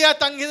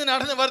 Goliath அங்கிருந்து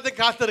நடந்து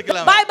வரதுக்கு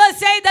காத்திருக்கலாம். The Bible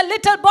says the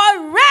little boy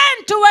ran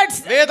towards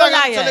வேதம்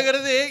Goliath.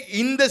 சொல்லுகிறது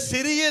இந்த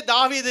சிறிய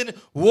தாவீது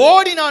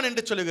ஓடினான்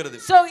என்று சொல்லுகிறது.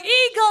 So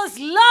eagles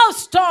love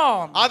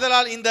storm.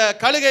 ஆதலால் இந்த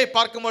கழுகை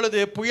பார்க்கும் பொழுது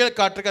புயல்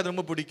காற்றுக்கு அது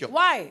ரொம்ப பிடிக்கும்.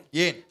 Why?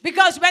 ஏன்?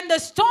 Because when the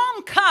storm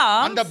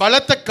comes, அந்த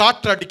பலத்த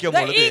காற்று அடிக்கும்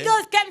the பொழுது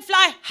eagles can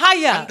fly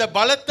higher. அந்த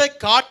பலத்த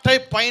காற்றை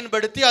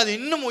பயன்படுத்தி அது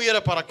இன்னும் உயர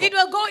பறக்கும். It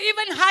will go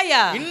even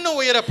higher. இன்னும்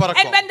உயர And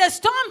பறக்கும். when the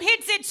storm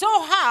hits it so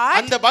hard,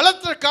 அந்த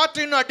பலத்த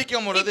காற்று இன்னும்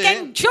அடிக்கும் it பொழுது can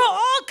show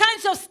all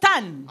kinds of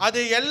stun. அது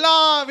எல்லா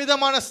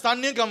விதமான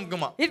ஸ்தன்னையும்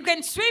காமிக்குமா. It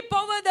can sweep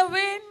over the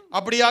wind.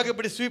 அப்படியாக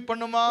இப்படி ஸ்வீப்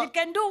பண்ணுமா. It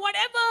can do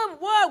whatever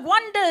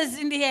wonders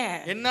in the air.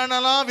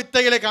 என்னென்னலாம்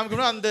வித்தைகளை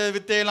காமிக்கணும் அந்த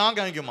வித்தையெல்லாம்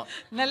காமிக்குமா.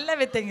 நல்ல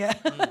வித்தைங்க.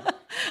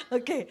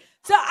 Okay.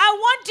 So I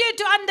want you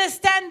to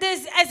understand this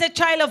as a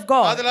child of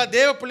God. அதனால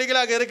தேவ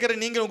பிள்ளைகளாக இருக்கிற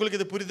நீங்கள் உங்களுக்கு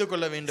இது புரிந்து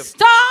கொள்ள வேண்டும்.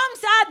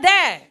 Storms are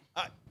there.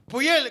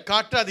 புயல்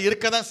காற்று அது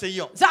இருக்க தான்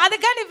செய்யும். So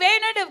அதுக்காண்டி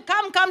வேணும்னு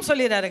come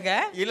சொல்லிறாருங்க.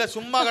 இல்ல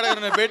சும்மா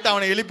கடகறன போய்ட்டு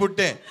அவனை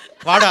எழுப்பிட்டு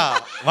வாடா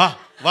வா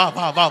வா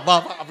வா வா வா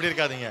அப்படி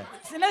இருக்காதீங்க.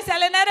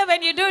 சில நேரம்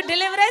when you do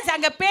deliverance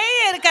அங்க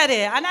பேய் இருக்காரு.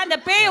 ஆனா அந்த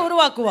பேயை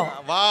உருவாக்குவோம்.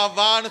 வா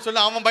வான்னு சொல்லி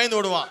அவன் பயந்து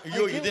ஓடுவான்.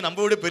 ஐயோ இது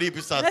நம்ம விட பெரிய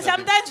பிசாசு.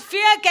 Sometimes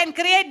fear can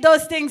create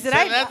those things,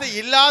 right? சில நேரத்துல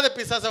இல்லாத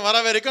பிசாசு வர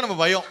வரைக்கும் நம்ம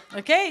பயம்.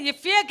 Okay, if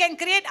fear can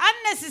create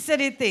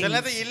unnecessary things. சில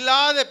நேரத்துல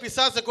இல்லாத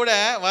பிசாசு கூட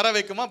வர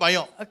வைக்குமா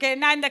பயம். Okay,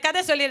 நான் இந்த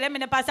கதை சொல்லிறேன்.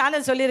 என்ன பாஸ்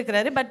ஆனந்த் சொல்லி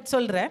இருக்காரு பட்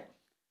சொல்றேன்.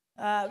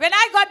 When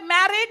I got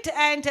married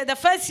and the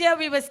first year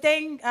we were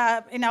staying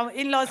in our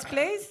in-laws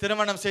place.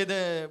 திருமணம் செய்து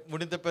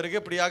முடிந்த பிறகு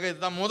இப்படியாக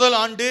இதுதான் முதல்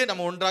ஆண்டு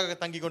நம்ம ஒன்றாக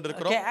தங்கி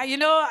கொண்டிருக்கிறோம். Okay, you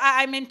know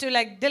I'm into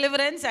like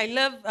deliverance. I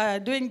love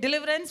doing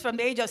deliverance from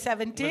the age of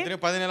 17.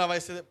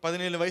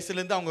 17 வயசுல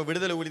இருந்து அவங்க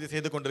விடுதலை ஊழியத்தை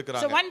செய்து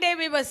கொண்டிருக்காங்க. So one day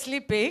we were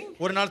sleeping.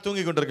 ஒரு நாள்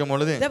தூங்கி கொண்டிருக்கும்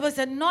பொழுது there was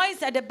a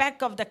noise at the back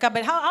of the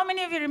cupboard. How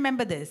many of you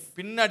remember this?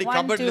 பின்னாடி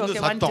கபட்ல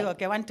இருந்து சத்தம்.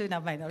 Okay, 1 2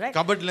 now fine, all right?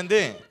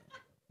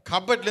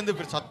 கபட்ல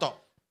இருந்து சத்தம்.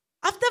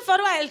 After for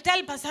a while I'll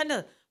tell Pasana,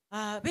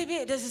 baby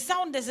there's a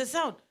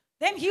sound.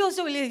 Then he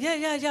also will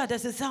yeah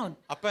there's a sound.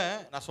 அப்ப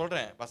நான்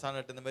சொல்றேன்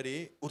பசானட்ட இந்த மாதிரி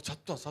ஒரு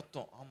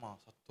சத்தம் ஆமா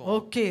சத்தம்.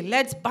 Okay,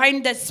 let's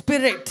bind the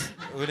spirit.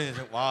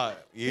 வா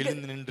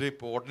எழுந்து நின்று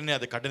இப்போ உடனே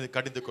அதை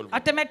கடிந்து கொள்வோம்.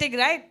 Automatic,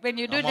 right? When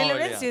you do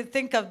deliverance you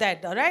think of that,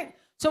 all right?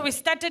 So we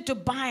started to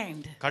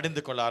bind.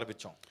 கடிந்து கொள்ள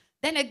ஆரம்பிச்சோம்.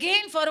 Then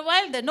again for a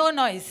while the no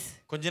noise.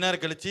 கொஞ்ச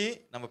நேரம் கழிச்சு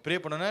நம்ம ப்ரே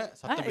பண்ணோனே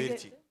சத்தம்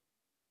போயிடுச்சு.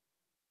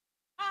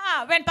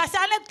 When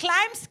Pasana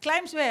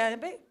climbs where?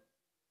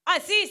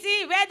 See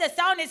where the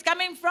sound is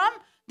coming from,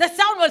 the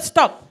sound will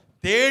stop.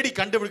 தேடி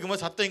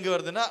கண்டுபிடிக்கும்போது சத்தம் எங்க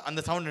வருதுன்னா அந்த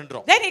சவுண்ட்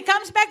நின்றும். Then he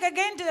comes back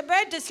again to the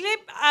bed to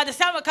sleep, the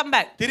sound will come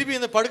back. திருப்பி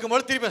இந்த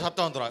படுக்கும்போது திருப்பி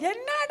சத்தம் வந்துரும்.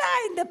 என்னடா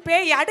இந்த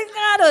பேய்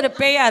அடுங்காத ஒரு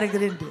பேயா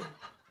இருக்குன்னு.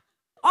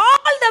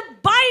 All the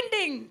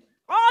binding,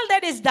 all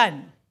that is done.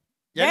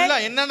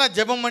 எல்லாம் என்னன்னா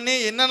ஜெபம் பண்ணி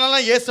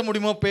என்னன்னலாம் ஏச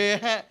முடியுமோ பேய்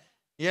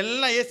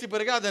எல்லாம் ஏசி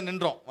பிறகு அத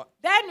நின்றோம்.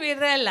 Then we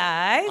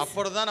realize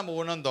அப்பறதான் நம்ம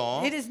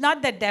உணர்ந்தோம் it is not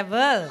the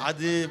devil.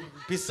 அது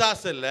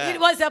பிசாசு இல்ல. It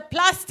was a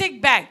plastic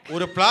bag.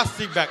 ஒரு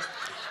plastic bag.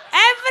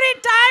 Every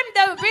time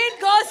the wind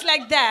goes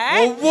like that,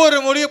 ஒவ்வொரு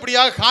முறையும்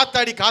அப்படியே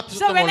காத்தாடி காத்து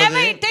சுத்தும் பொழுது, so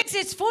whenever it takes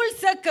its full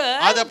circle,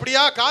 அது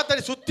அப்படியே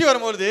காத்தாடி சுத்தி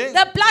வரும்போது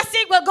the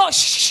plastic will go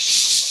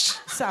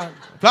sound.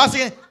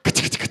 Plastic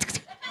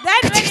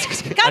Then when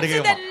it comes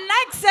to the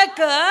next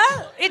circle,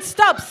 it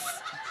stops.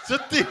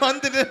 சுத்தி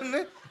வந்து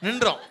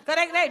நின்றோம்.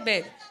 Correct, right,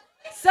 babe?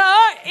 So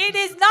it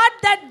is not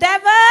the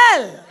devil.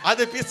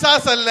 அது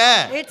பிசாசு அல்ல.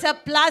 It's a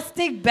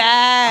plastic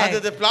bag.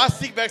 அது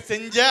பிளாஸ்டிக் பேக்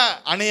செஞ்ச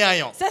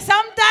அநியாயம். So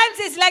sometimes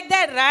it's like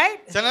that, right?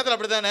 சில நேரத்துல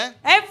அப்படிதானே?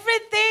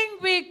 Everything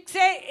we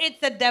say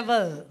it's the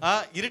devil.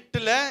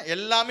 இருட்டுல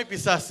எல்லாமே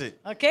பிசாசு.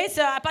 Okay,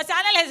 so Pastor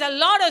Arnold has a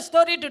lot of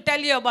story to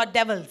tell you about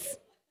devils.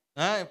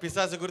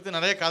 பிசாசு குறித்து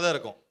நிறைய கதை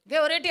இருக்கும்.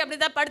 ஒருட்டி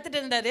அப்படிதான் படுத்துட்டு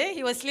இருந்தாரு.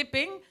 He was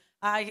sleeping.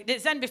 His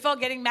son before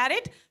getting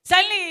married,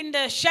 suddenly in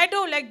the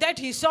shadow like that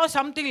he saw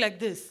something like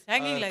this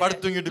hanging like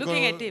that,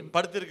 looking at him.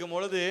 படுத்திருக்கும்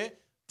பொழுது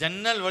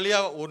ஜன்னல் வழியா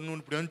ஒன்னு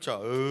இப்படி வந்துச்சா.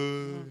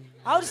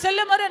 அவர்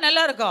சொல்லும்போது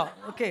நல்லா இருக்கும்.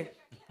 Okay.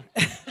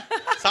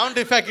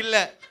 சவுண்ட் எஃபெக்ட் இல்ல.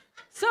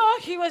 So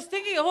he was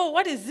thinking, oh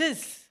what is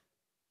this?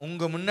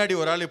 உங்க முன்னாடி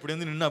ஒரு ஆள் இப்படி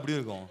வந்து நின்னு அப்படி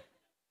இருக்கும்.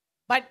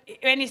 But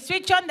when he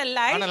switch on the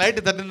light, ஆனா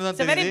லைட் தட்டினது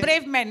தான் தெரியுது. It's a very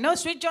brave man. No,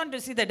 switch on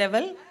to see the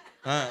devil.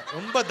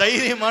 ரொம்ப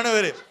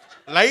தைரியமானவர்.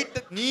 லைட்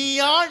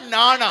நீயா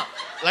நானா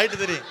லைட்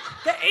தெரியும்.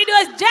 It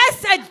was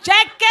just a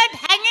jacket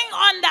hanging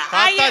on the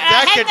hanger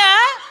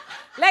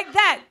like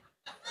that.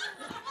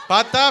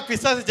 பார்த்தா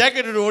பிசாசு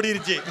jacket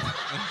ஓடிருச்சு.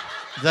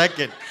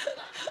 Jacket.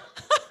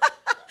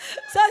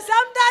 So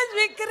sometimes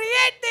we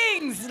create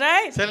things,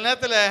 right? சில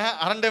நேரத்துல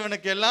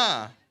அரண்டவனுக்கு எல்லாம்.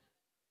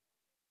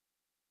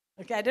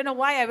 Okay, I don't know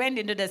why I went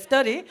into the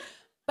story.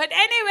 But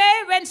anyway,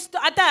 when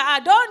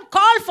don't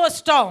call for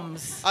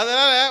storms.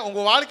 அதனால உங்க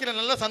வாழ்க்கையில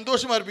நல்ல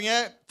சந்தோஷமா இருப்பீங்க.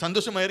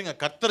 சந்தோஷமா இருங்க.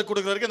 கர்த்தர்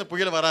கொடுக்கிற வரைக்கும் அந்த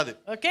புயல் வராது.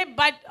 Okay,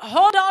 but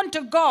hold on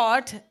to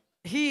God.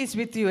 He is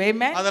with you.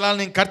 Amen. அதனால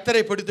நீங்க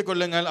கர்த்தரை பிடித்துக்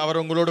கொள்ளுங்கள்.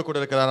 அவர் உங்களோடு கூட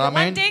இருக்கிறார்.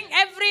 ஆமென். One thing,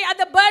 every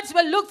other birds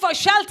will look for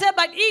shelter,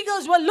 but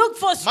eagles will look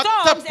for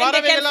storms and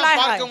they can fly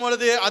high. பார்க்கும்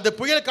பொழுது அது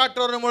புயல்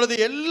காற்று வரும்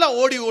பொழுது எல்லாம்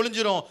ஓடி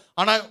ஒளிஞ்சிரும்.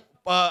 ஆனா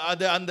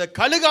அது அந்த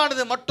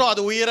கழுகானது மட்டும்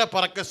அது உயர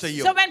பறக்க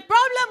செய்யும். So when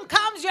problem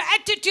comes, your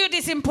attitude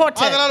is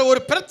important. அதனால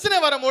ஒரு பிரச்சனை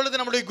வரும் பொழுது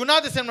நம்முடைய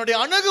குணாதிசயம் நம்முடைய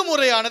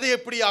அணுகுமுறையானது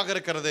எப்படியாக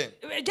இருக்கிறது.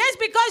 Just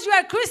because you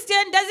are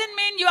Christian doesn't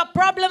mean you are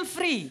problem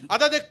free.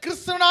 அதாவது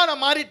கிறிஸ்தவனா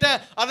நான் மாறிட்டேன்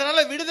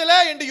அதனால விடுதலை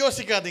என்று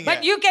யோசிக்காதீங்க.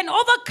 But you can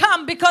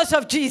overcome because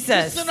of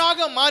Jesus.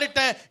 கிறிஸ்தவனாக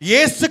மாறிட்டேன்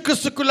இயேசு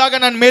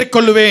கிறிஸ்துக்குள்ளாக நான்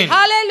மேற்கொள்வேன்.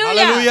 Hallelujah.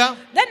 Hallelujah.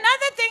 The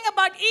another thing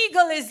about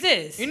eagle is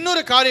this.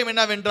 இன்னொரு காரியம்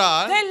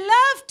என்னவென்றால் they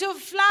love to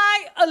fly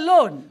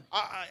alone.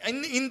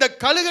 இந்த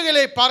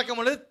கழுகுகளை பார்க்கும்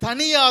பொழுது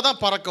தனியா தான்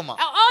பறக்குமா.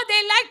 Or they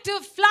like to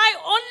fly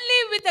only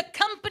with the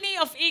company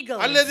of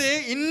eagles. அல்லது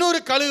இன்னொரு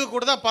கழுகு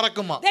கூட தான்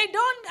பறக்குமா.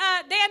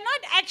 They are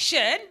not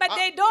action but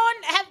they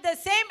don't have the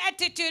same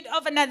attitude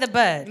of another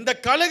bird. இந்த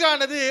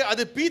கழுகானது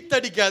அது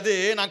பீத்தடிக்காது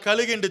நான்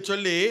கழுகு என்று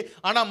சொல்லி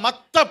ஆனா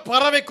மத்த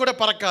பறவை கூட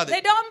பறக்காது.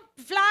 They don't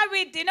fly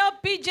with,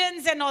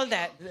 pigeons and all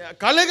that.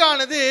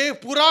 கழுகானது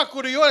புறா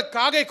குருவியோ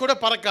காகை கூட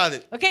பறக்காது.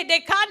 Okay,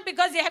 they can't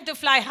because they have to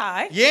fly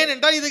high.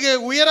 ஏனென்றால் இது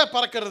உயர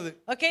பறக்கிறது.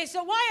 Okay, so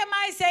why am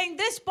I saying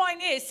this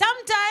point is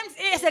sometimes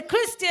as a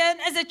Christian,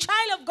 as a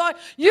child of God,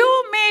 you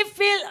may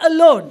feel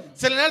alone.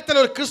 சில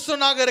நேரத்தில் ஒரு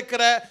கிறிஸ்துவனாக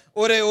இருக்கிற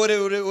ஒரு ஒரு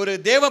ஒரு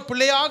தேவ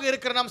பிள்ளையாக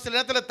இருக்கிற நாம் சில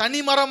நேரத்தில்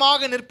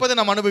தனிமரமாக நிற்பதை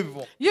நாம்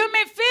அனுபவிப்போம். You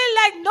may feel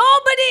like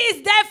nobody is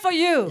there for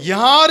you.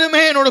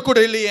 யாருமே என்னோட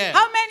கூட இல்லையே.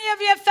 How many of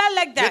you have felt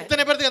like that?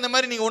 எத்தனை பேருக்கு அந்த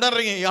மாதிரி நீங்க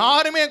உணர்றீங்க?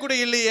 யாருமே கூட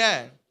இல்லையே.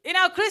 In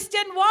our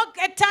Christian walk,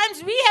 at times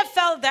we have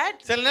felt that.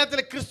 சில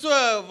நேரத்தில் கிறிஸ்துவ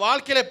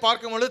வாழ்க்கையை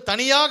பார்க்கும்போது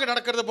தனியாக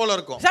நடக்கிறது போல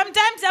இருக்கும்.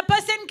 Sometimes a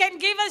person can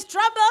give us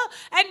trouble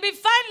and we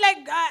find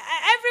like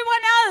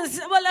everyone else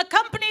will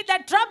accompany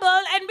that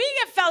trouble and we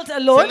have felt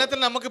alone. சில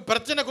நேரத்தில் நமக்கு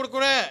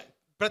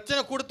பிரச்சனை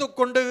கொடுத்து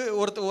கொண்டு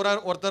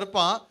ஒருத்தர்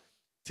இருப்பான்.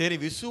 சரி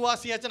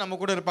விசுவாசியாச்சும் நம்ம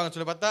கூட இருப்பாங்க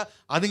சொல்லி பார்த்தா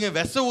அதுங்க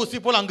விஷ ஊசி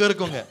போல அங்க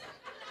இருக்குங்க.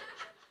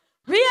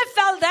 We have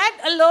felt that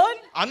alone.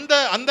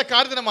 அந்த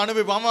காரியத்தை நம்ம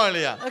அனுபவிப்போமா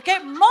இல்லையா? Okay,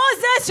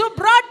 Moses who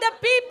brought the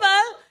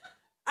people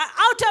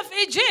out of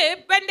Egypt,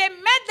 when they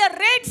met the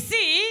Red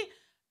Sea,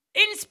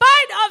 in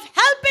spite of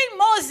helping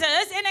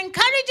Moses and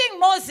encouraging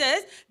Moses,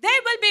 they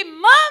will be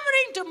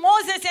murmuring to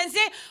Moses and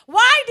say,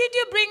 why did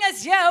you bring us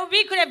here?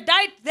 We could have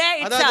died there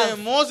itself.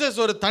 அதாவது Moses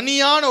ஒரு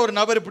தனியான ஒரு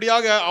நபர்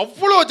இப்படியாக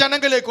அவ்வளவு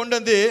ஜனங்களை கொண்டு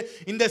வந்து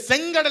இந்த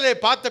செங்கடலை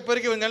பார்த்த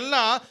பிறகு இவங்க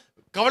எல்லாம்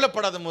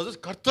கவலைப்படாத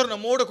மோசஸ் கர்த்தர்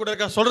நம்மோடு கூட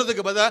இருக்க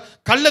சொல்றதுக்கு பதிலா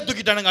கல்லை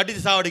தூக்கிட்டானுங்க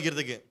அடிச்சு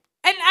சாவடிக்கிறதுக்கு.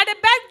 And at the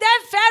back there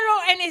Pharaoh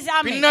and his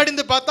army.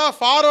 பின்னாடிந்து பார்த்தா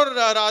ஃபாரோ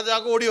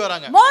ராஜாக்கு ஓடி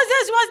வராங்க.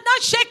 Moses was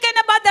not shaken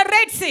about the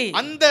Red Sea.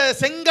 அந்த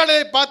செங்கடலை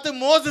பார்த்து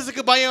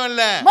மோசஸ்க்கு பயம்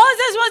இல்ல.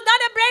 Moses was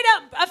not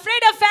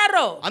afraid of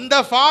Pharaoh. அந்த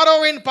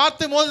ஃபாரோவை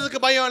பார்த்து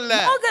மோசஸ்க்கு பயம் இல்ல.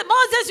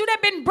 Moses would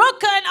have been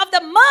broken of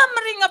the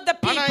murmuring of the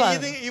people. ஆனா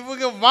இது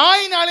இவங்க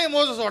வாயினாலே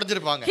Moses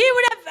உடைஞ்சிருப்பாங்க.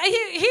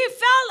 He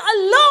fell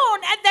alone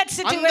at that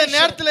situation. அந்த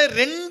நேரத்துல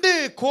 2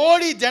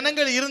 கோடி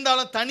ஜனங்கள்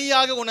இருந்தாலும்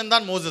தனியாக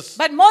உணர்ந்தான் Moses.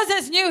 But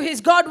Moses knew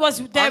his God was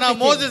there with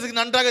him. மோசஸ்க்கு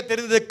நன்றாக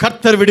தெரிந்தது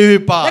கர்த்தர்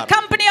விடுவிப்பார். The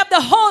company of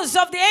the host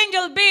of the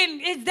angel being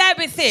is there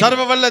with him.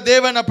 சர்வவல்ல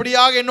தேவன்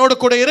அப்படியாக என்னோடு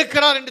கூட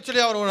இருக்கிறார் என்று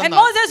சொல்லி அவர் உணர்ந்தார்.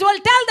 And Moses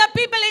will tell the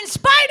people, in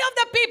spite of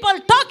the people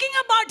talking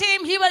about him,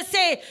 he will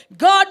say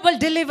God will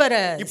deliver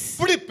us.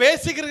 இப்படி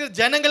பேசிக்கிற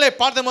ஜனங்களை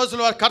பார்த்து மோசஸ்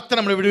சொல்வார்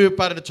கர்த்தர் நம்மை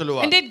விடுவிப்பார் என்று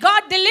சொல்வார். And did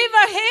God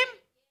deliver him?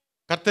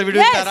 கர்த்தர்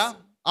விடுவித்தாரா?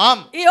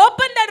 ஆம். He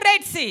opened the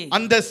Red Sea.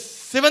 அந்த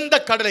சிவந்த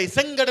கடலை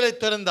செங்கடலை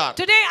திறந்தார்.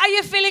 Today are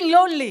you feeling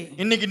lonely?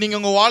 இன்னைக்கு நீங்க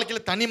உங்க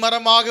வாழ்க்கையில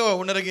தனிமரமாக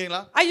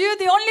உணர்கிறீங்களா? Are you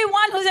the only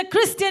one who's a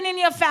Christian in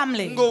your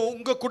family?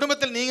 உங்க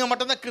குடும்பத்தில் நீங்க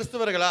மட்டும் தான்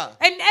கிறிஸ்தவர்களா?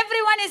 And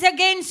everyone is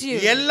against you.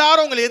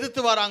 எல்லாரும் உங்களை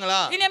எதிர்த்து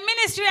வராங்களா? In a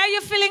ministry are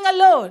you feeling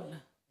alone?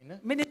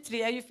 Ministry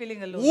are you feeling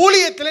alone?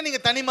 ஊழியத்துல நீங்க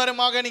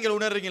தனிமரமாக நீங்க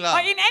உணர்றீங்களா?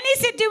 Or in any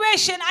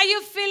situation are you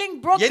feeling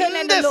broken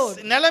and alone?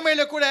 எந்த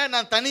நிலைமையில கூட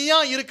நான் தனியா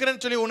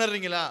இருக்கிறேன்னு சொல்லி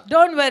உணர்றீங்களா?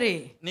 Don't worry.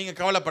 நீங்க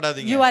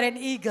கவலைப்படாதீங்க. You are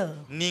an eagle.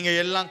 நீங்க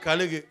எல்லாம்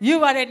கழுகு. You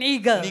are an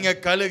eagle. நீங்க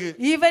கழுகு.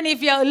 Even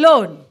if you are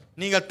alone,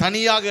 நீங்க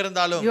தனியாக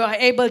இருந்தாலும் you are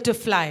able to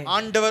fly.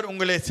 ஆண்டவர்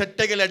உங்களை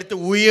செட்டைகள் அடித்து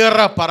உயர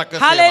பறக்க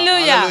செய்வார்.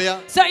 Hallelujah.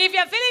 So if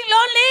you are feeling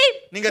lonely,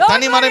 நீங்க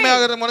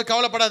தனிமரமாக இருக்கும்போது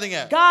கவலைப்படாதீங்க.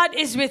 God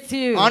is with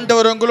you.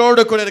 ஆண்டவர்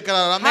உங்களோடு கூட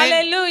இருக்கிறார். ஆமென்.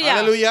 Hallelujah.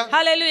 Hallelujah.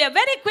 Hallelujah.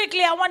 Very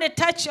quickly I want to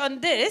touch on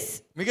this.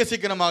 மிக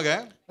சீக்கிரமாக.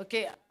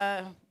 Okay,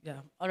 yeah.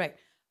 All right.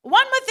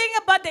 One more thing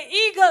about the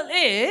eagle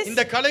is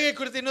இந்த கழுகை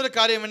குறித்து இன்னொரு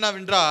காரியம்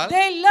என்னவென்றால்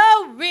they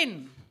love wind.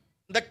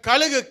 இந்த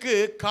கழுகுக்கு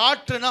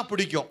காற்றுனா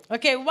பிடிக்கும்.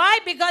 Okay, why?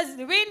 Because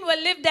the wind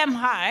will lift them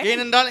high.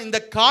 ஏனென்றால் இந்த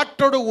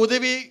காற்றோட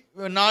உதவி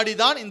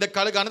நாடிதான் இந்த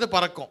கழுகானது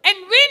பறக்கும். And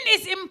wind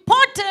is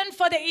important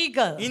for the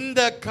eagle.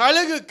 இந்த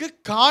கழுகுக்கு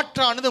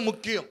காற்றானது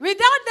முக்கியம்.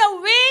 Without the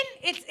wind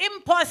it's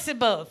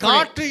impossible.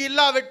 காற்று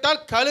இல்லாவிட்டால்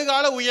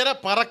கழுகால உயர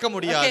பறக்க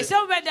முடியாது. Okay, so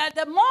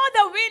the more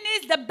the wind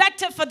is, the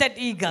better for that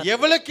eagle.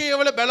 எவ்வளவுக்கு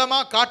எவ்வளவு பலமா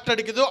காற்று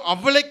அடிக்குதோ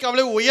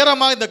அவ்வளவுக்கு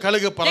உயரமா இந்த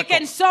கழுகு பறக்கும். They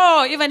can soar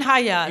even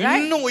higher,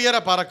 right? இன்னும்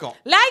உயர பறக்கும்.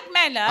 Like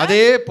manner,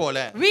 அதே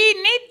போல we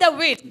need the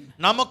wind.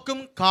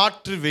 நமக்கும்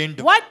காற்று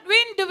வேண்டும். What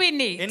wind do we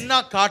need?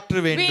 என்ன காற்று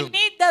We வேண்டும்?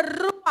 need the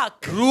ruach.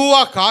 ரூவா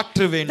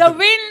காற்று The வேண்டும்.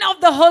 wind of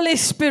the Holy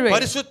Spirit.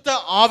 பரிசுத்த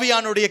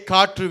ஆவியானுடைய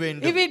காற்று If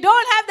வேண்டும். we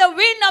don't have the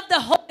wind of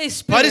the Holy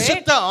Spirit,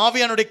 பரிசுத்த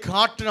ஆவியானுடைய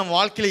காற்று நம்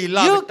வாழ்க்கையில you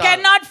இல்லாவிட்டால்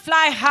cannot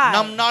fly high.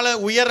 நம்மால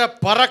உயர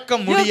பறக்க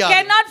You முடியாது.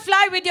 cannot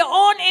fly with your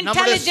own நம்முடைய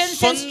intelligence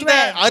and சொந்த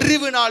strength.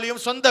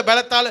 அறிவினாலும் சொந்த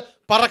பலத்தால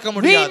பறக்க We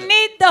முடியாது.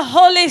 need the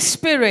Holy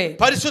Spirit.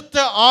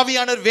 பரிசுத்த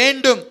ஆவியானவர்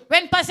வேண்டும்.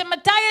 When Pastor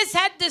Matthias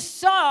had this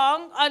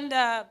song on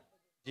the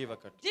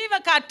Jiva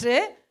Katre,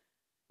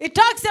 it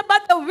talks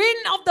about the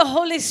wind of the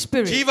Holy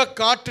Spirit. ஜீவ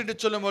காற்று என்று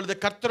சொல்லும்போது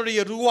கர்த்தருடைய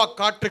ரூவா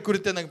காற்று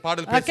குறித்து அந்த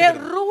பாடல் Okay,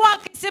 பேசுகிறது.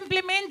 ruach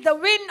simply means the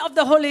wind of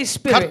the Holy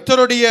Spirit.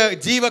 கர்த்தருடைய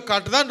ஜீவ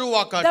காற்று தான்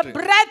ரூவா The காற்று.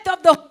 breath of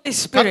the Holy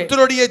Spirit.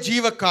 கர்த்தருடைய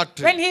ஜீவ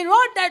காற்று. When he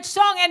wrote that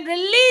song and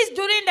released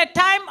during the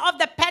time of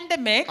the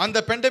pandemic,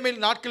 அந்த பெண்டமிக்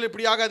நாட்கள்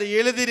இப்படியாக அதை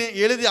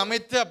எழுதி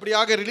அமைத்து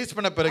அப்படியாக ரிலீஸ்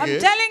பண்ண பிறகு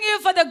I'm telling you,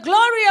 for the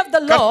glory of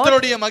the Lord,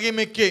 கர்த்தருடைய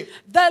மகிமைக்கு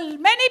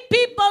many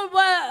people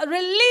were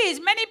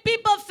released, many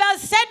people felt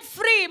set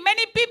free,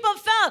 many people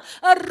felt smell,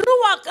 a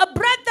ruach, a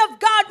breath of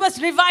God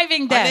was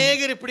reviving them.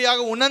 அநேகர் இப்படியாக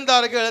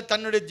உணர்ந்தார்கள்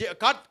தன்னுடைய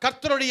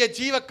கர்த்தருடைய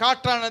ஜீவ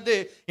காற்றானது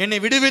என்னை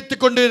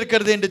விடுவித்துக் கொண்டு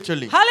இருக்கிறது என்று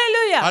சொல்லி.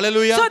 Hallelujah.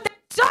 Hallelujah. So that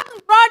song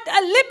brought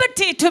a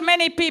liberty to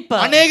many people.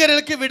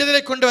 அநேகருக்கு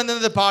விடுதலை கொண்டு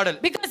வந்தது பாடல்.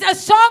 Because a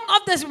song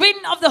of the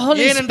wind of the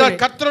Holy ஏனென்றால்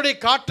Spirit. கர்த்தருடைய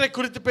காற்றை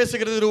குறித்து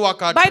பேசுகிறது ரூவா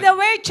காற்று. By the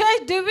way,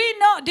 church,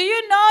 do you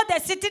know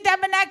that City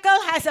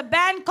Tabernacle has a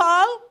band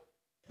called,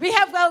 we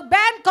have a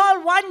band called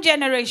One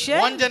Generation.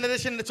 One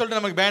Generation ன்னு சொல்லிட்டு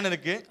நமக்கு பேன்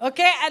இருக்கு.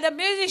 Okay, and the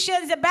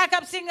musicians, the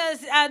backup singers,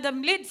 the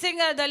lead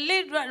singer, the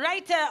lead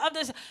writer of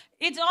this,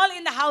 it's all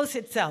in the house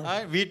itself.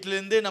 வீட்ல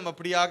இருந்து நம்ம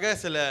அப்படியாக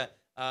சில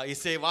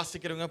இசை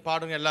வாசிக்கிறவங்க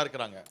பாடுங்க எல்லாம்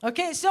இருக்காங்க.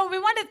 Okay, so we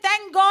want to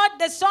thank God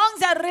the songs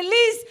are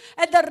released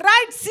at the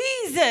right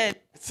season.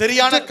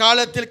 சரியான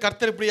காலத்தில்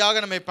கர்த்தர்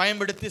இப்படியாக நம்மை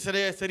பயன்படுத்தி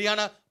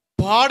சரியான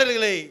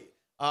பாடல்களை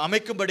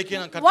அமைக்கும்படிக்கு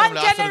நான் கர்த்தரை One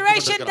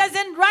generation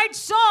doesn't write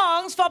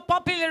songs for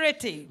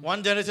popularity.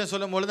 One generation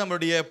சொல்லும்போது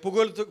நம்மளுடைய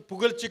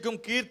புகழ்ச்சிக்கும்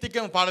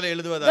கீர்த்திக்கும் பாடலை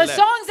எழுதுவதல்ல. The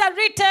songs are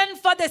written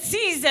for the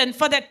season,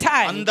 for the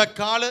time.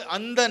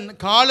 அந்த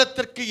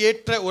காலத்திற்கு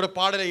ஏற்ற ஒரு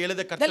பாடலை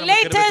எழுத கர்த்தர் The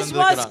latest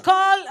was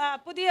called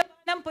புதிய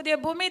வானம் புதிய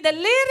பூமி. The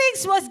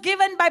lyrics was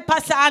given by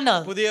Pastor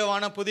Arnold. புதிய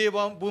வானம் புதிய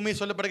பூமி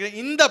சொல்லப்படுகிற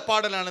இந்த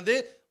பாடலானது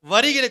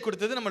வரிகளை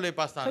கொடுத்தது நம்மளுடைய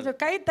பாஸ்டர். கொஞ்சம்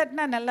கை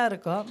தட்டினா நல்லா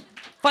இருக்கும்.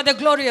 For the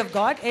glory of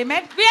God.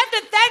 Amen. We have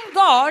to thank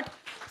God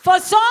for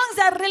songs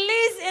are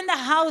released in the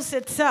house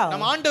itself.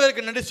 நம்ம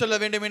ஆண்டவருக்கு நன்றி சொல்ல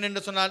வேண்டும்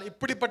என்று சொன்னால்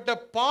இப்படிப்பட்ட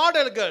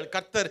பாடல்கள்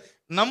கர்த்தர்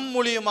நம்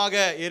மூலமாக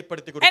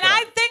ஏற்படுத்தி கொடுக்கிறார். And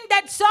I think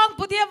that song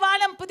புதிய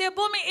வானம் புதிய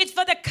பூமி it's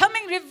for the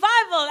coming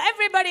revival.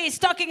 Everybody is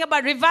talking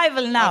about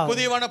revival now.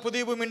 புதிய வானம்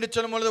புதிய பூமி என்று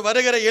சொல்லும்போது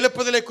வருகிற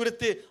எழுப்புதலை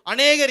குறித்து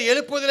அநேகர்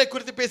எழுப்புதலை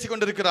குறித்து பேசிக்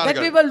கொண்டிருக்கிறார்கள்.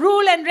 That we will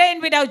rule and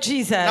reign without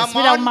Jesus. நாம்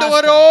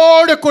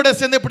ஆண்டவரோடு கூட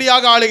சேர்ந்து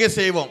இப்படியாக ஆளுகை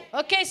செய்வோம்.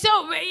 Okay, so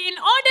in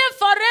order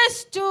for us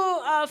to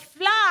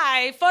fly,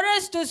 for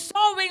us to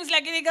soar wings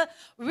like an eagle,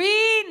 we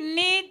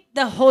need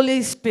the Holy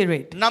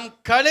Spirit. நம்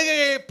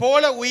கழுகையை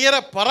போல உயர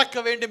பறக்க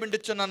வேண்டும்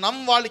என்று சொன்ன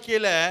நம் வாழ்க்கையில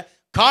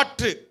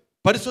காற்று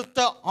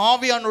பரிசுத்த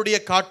ஆவியானுடைய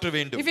காற்று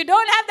வேண்டும். If you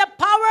don't have the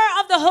power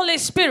of the Holy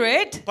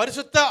Spirit,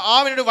 பரிசுத்த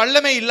ஆவியானுடைய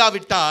வல்லமை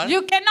இல்லாவிட்டால்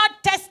you cannot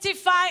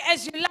testify as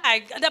you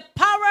like. The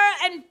power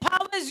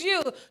empowers you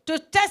to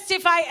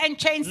testify and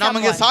change someone.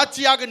 நமக்கு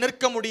சாட்சியாக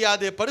நிற்க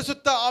முடியாது.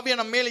 பரிசுத்த ஆவியா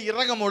நம்ம மேல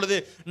இறங்கும் பொழுது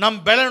நம்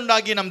பலன்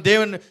உண்டாகி நம்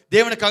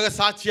தேவனுக்காக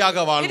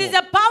சாட்சியாக வாழ்வோம். It is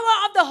the power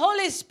of the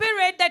Holy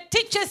Spirit that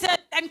teaches us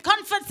and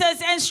comforts us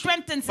and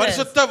strengthens us.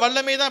 பரிசுத்த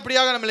வல்லமை தான்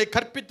அப்படியாக நம்மை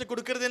கற்பித்து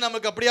கொடுக்கிறது,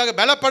 நமக்கு அப்படியாக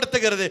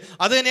பலப்படுத்துகிறது,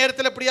 அதே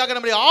நேரத்தில் அப்படியாக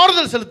நம்மை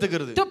ஆறுதல்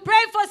செலுத்துகிறது. To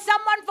pray for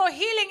someone for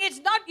healing,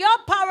 it's not your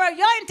power,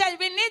 your intent.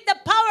 We need the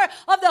power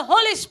of the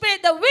Holy Spirit,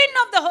 the wind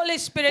of the Holy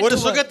Spirit. ஒரு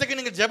சுகத்துக்கு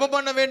நீங்க ஜெபம்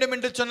பண்ண வேண்டும்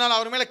என்று சொன்னால்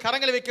அவர் மேல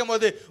கரங்களை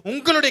வைக்கும்போது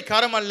உங்களுடைய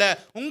கரம் அல்ல,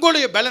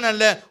 உங்களுடைய பலன்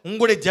அல்ல,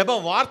 உங்களுடைய ஜெப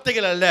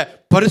வார்த்தைகள் அல்ல,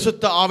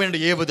 பரிசுத்த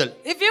ஆவியானுடைய ஏவுதல்.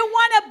 If you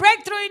want a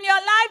breakthrough in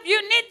your life, you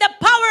need the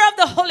power of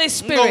the Holy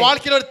Spirit. உங்க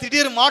வாழ்க்கையில ஒரு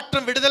திடீர்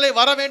மாற்றம் விடுதலை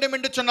வர வேண்டும்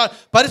என்று சொன்னால்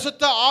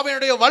பரிசுத்த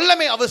ஆவியானுடைய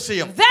வல்லமை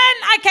அவசியம். Then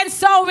I can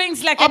soar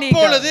wings like an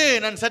eagle. அப்பொழுது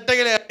நான்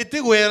சட்டைகளை அடித்து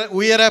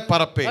உயர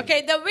பறப்பேன். Okay,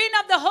 the wind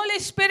of the Holy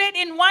Spirit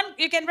in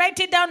you can write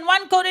it down,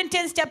 1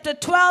 Corinthians chapter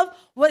 12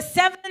 verse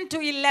 7 to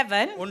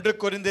 11. 1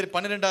 கொரிந்தியர்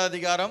 12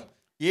 அதிகாரம்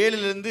 7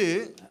 இலிருந்து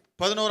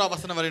 11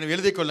 வசனம் வரை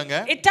எழுதிக் கொள்ளுங்க.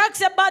 It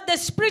talks about the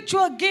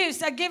spiritual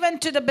gifts are given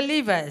to the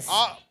believers.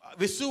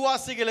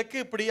 விசுவாசிகளுக்கு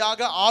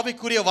இப்படியாக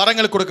ஆவிக்குரிய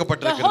வரங்கள்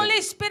கொடுக்கப்பட்டிருக்கிறது. The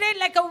Holy Spirit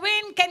like a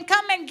wind can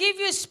come and give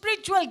you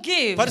spiritual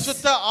gifts.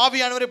 பரிசுத்த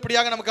ஆவியானவர்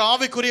இப்படியாக நமக்கு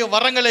ஆவிக்குரிய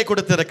வரங்களை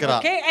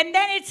கொடுத்திருக்கிறார். Okay, and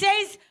then it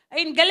says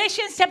in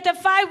Galatians chapter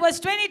 5 verse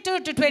 22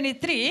 to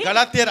 23,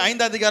 கலாத்தியர்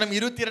 5 அதிகாரம்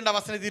 22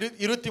 வசனம்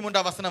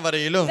 23 வசனம்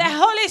வரையிலும் the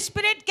Holy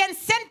Spirit can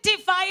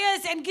sanctify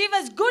us and give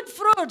us good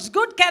fruits,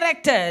 good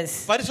characters.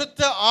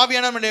 பரிசுத்த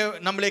ஆவியானவர்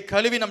நம்மை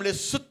கழுவி நம்மை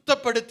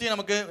சுத்தப்படுத்தி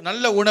நமக்கு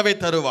நல்ல உணவை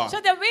தருவார்.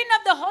 So the wind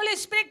of the Holy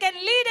Spirit can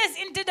lead us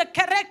into the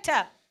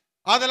character.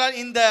 அதனால்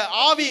இந்த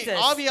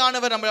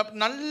ஆவியானவர் நம்மை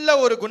நல்ல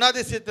ஒரு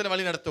குணாதிசயத்தில்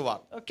வழி நடத்துவார்.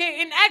 Okay,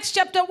 in Acts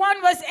chapter 1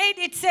 verse 8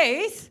 it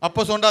says,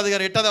 அப்போஸ்தலர் 1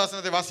 அதிகாரம் 8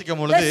 வசனத்தை வாசிக்கும்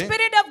பொழுது the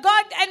Spirit of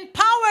God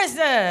empowers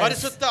us.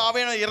 பரிசுத்த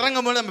ஆவியானவர்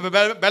இறங்கும் பொழுது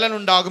நமக்கு பலன்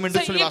உண்டாகும்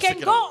என்று சொல்லி வாசிக்கிறோம். So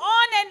you can go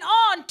on and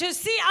on to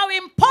see how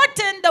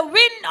important the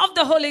wind of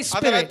the Holy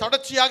Spirit. அதனால்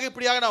தொடர்ச்சியாக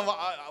இப்படியாக நாம்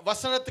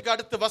வசனத்துக்கு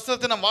அடுத்து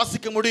வசனத்தை நாம்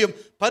வாசிக்க முடியும்.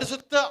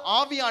 பரிசுத்த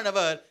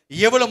ஆவியானவர்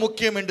எவ்வளவு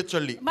முக்கியம் என்று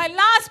சொல்லி. My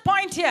last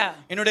point here.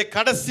 என்னுடைய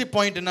கடைசி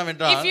பாயிண்ட்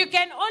என்னவென்றால், if you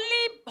can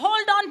only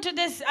hold on to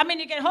this, I mean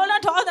you can hold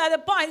on to all the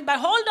other points, but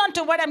hold on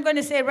to what I'm going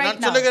to say right now.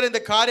 நான் சொல்லுகிற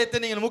இந்த காரியத்தை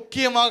நீங்கள்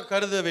முக்கியமாக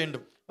கருத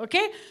வேண்டும்.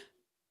 Okay?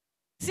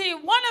 See,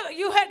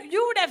 you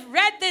would have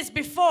read this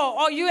before,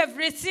 or you have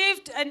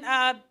received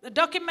a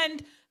document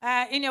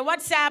in your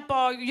WhatsApp,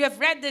 or you have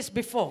read this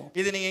before.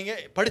 இது நீங்க எங்க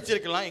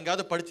படிச்சிருக்கலாம்,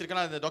 எங்காவது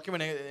படிச்சிருக்கலாம், இந்த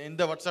டாக்குமெண்ட்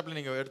இந்த வாட்ஸ்அப்ல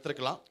நீங்க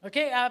எடுத்துக்கலாம்.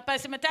 Okay,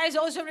 Pastor Matthias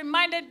also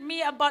reminded me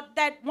about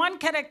that one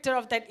character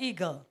of that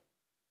eagle.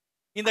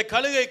 இந்த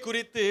கழுகை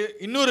குறித்து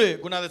இன்னொரு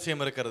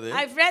குணாதிசயம் இருக்கிறது.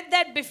 I've read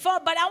that before,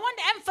 but I want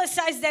to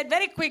emphasize that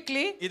very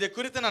quickly. இத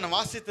குறித்து நான்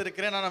வாசித்து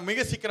இருக்கிறேன், நான்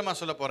மிக சீக்கிரமா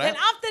சொல்ல போறேன்.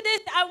 And after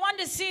this I want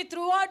to see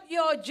throughout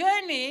your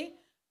journey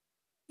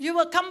you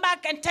will come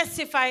back and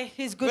testify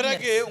his goodness.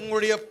 பிறகு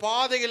உங்களுடைய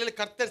பாதைகளில்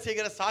கர்த்தர்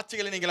செய்கிற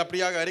சாட்சிகளை நீங்கள்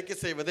அப்படியாக அறிக்கை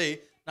செய்வதை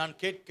நான்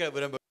கேட்க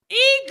விரும்புகிறேன்.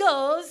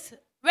 Eagles,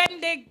 when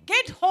they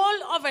get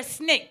hold of a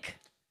snake,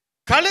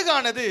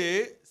 கழுகானது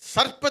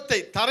சர்ப்பத்தை,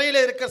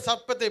 தரையில இருக்கிற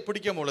சர்ப்பத்தை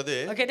பிடிக்கும் பொழுது,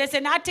 okay, there's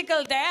an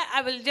article there,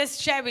 I will just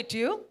share with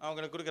you.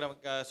 அவங்களுக்கு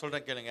கொடுக்குறேன்,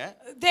 சொல்றேன் கேளுங்க.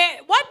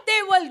 What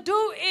they will do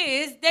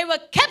is they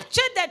will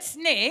capture that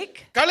snake.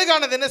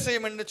 கழுகானது என்ன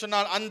செய்யும் என்று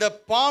சொன்னால் அந்த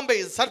பாம்பை,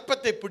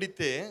 சர்ப்பத்தை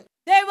பிடித்து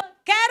they will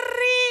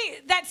carry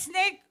that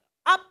snake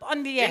up on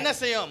the air. என்ன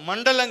செய்யும்?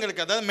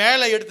 மண்டலங்களுக்கு, அதாவது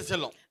மேலே எடுத்து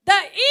செல்லும்.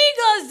 The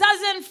eagles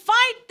doesn't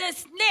fight the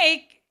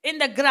snake in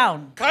the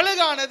ground.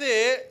 கழுகானது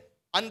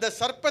அந்த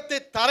சர்ப்பத்தை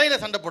தரையில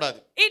சண்டை போடாது.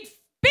 It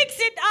picks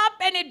it up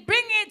and it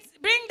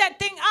bring that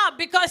thing up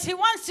because he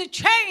wants to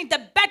change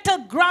the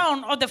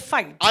battleground of the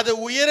fight. அது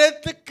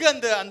உயரத்துக்கு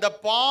அந்த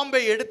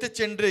பாம்பை எடுத்து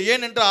சென்று,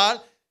 ஏனென்றால்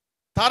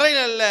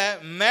தரையில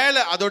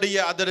மேல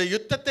அதோட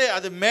யுத்தத்தை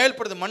அது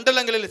மேல்படுது,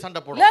 மண்டலங்களில்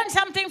சண்டை போடும். Learn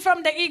something from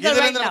the eagle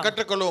right now.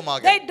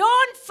 கற்றுக்கொள்வோமாக. They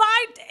don't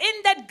fight in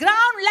that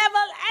ground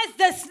level as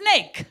the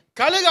snake.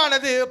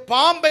 கழுகானது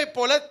பாம்பை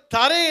போல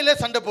தரையில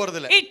சண்டை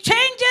போறதில்லை. It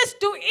changes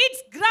to its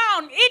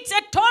ground, its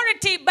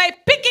authority by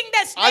picking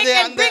the snake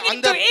and bringing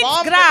it to its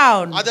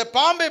ground. அத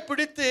பாம்பை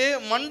பிடித்து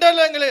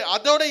மண்டலங்களை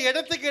அதோட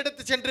இடத்துக்கு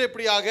எடுத்து சென்று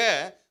இப்படியாக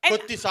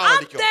கொத்தி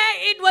சாவடிக்கும். Up there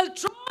it will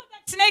throw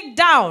that snake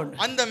down.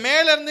 அந்த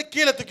மேல இருந்து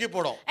கீழ தூக்கி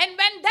போடும். And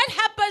when that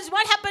happens,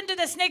 what happened to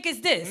the snake is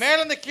this. மேல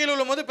இருந்து கீழ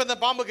விழும்போது இப்ப அந்த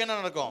பாம்புக்கு என்ன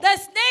நடக்கும்? The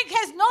snake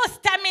has no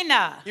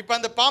stamina. இப்ப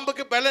அந்த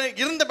பாம்புக்கு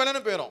இருந்த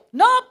பலனும் போயிடும்.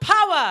 No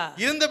power.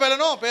 இருந்த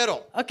பலனும்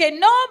போயிடும். Okay,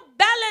 no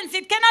balance.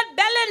 It cannot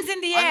balance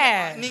in the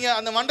air. நீங்க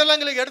அந்த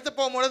மண்டலங்களுக்கு எடுத்து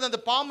போகும்போது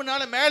அந்த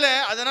பாம்புனால மேல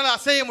அதனால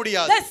அசைய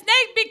முடியாது. The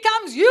snake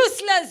becomes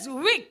useless,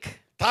 weak.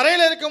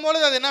 தரையில இருக்கும்போது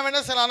அது என்ன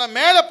வேணா செய்யலாம்,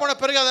 மேல போன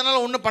பிறகு அதனால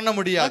ஒண்ணும் பண்ண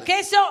முடியாது.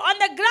 Okay, so on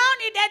the ground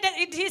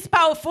it is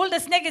powerful,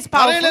 the snake is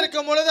powerful. தரையில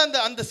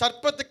இருக்கும்போது அந்த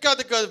சர்ப்பத்துக்கு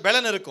அதுக்கு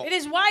பலன் இருக்கும். It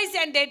is wise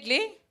and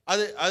deadly.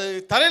 அது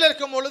தரையில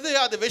இருக்கும்போது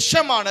அது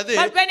விஷமானது,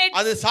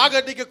 அது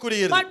சாகடிக்க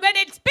கூடியது. But when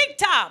it's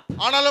picked up,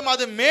 ஆனாலும்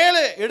அது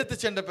மேலே எடுத்து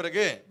சென்ற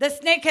பிறகு the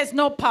snake has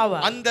no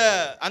power.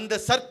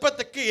 அந்த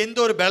சர்ப்பத்துக்கு எந்த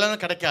ஒரு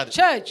பலனும் கிடைக்காது.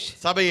 Church,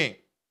 சபையே,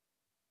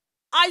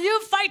 are you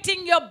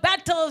fighting your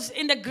battles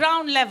in the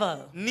ground level?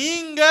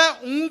 நீங்க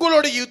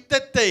உங்களுடைய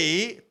யுத்தத்தை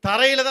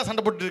தரையில தான்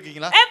சண்டை போட்டுட்டு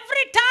இருக்கீங்களா?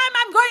 Every time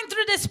I'm going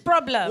through this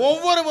problem,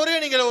 ஒவ்வொரு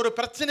முறையும் நீங்க ஒரு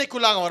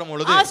பிரச்சனைக்குள்ளாக வரும்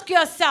பொழுது ask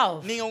yourself,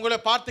 நீங்க உங்களை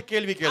பார்த்து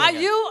கேள்வி are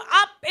கேளுங்க. you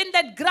up in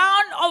that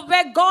ground of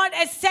where God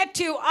has set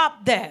you up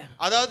there?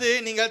 அதாவது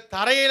நீங்க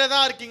தரையில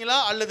தான் இருக்கீங்களா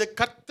அல்லது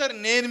கர்த்தர்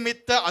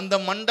நியமித்த அந்த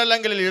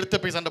மண்டலங்களில் எடுத்து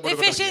போய் சண்டை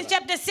போடுறீங்களா? Ephesians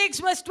chapter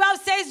 6 verse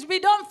 12 says we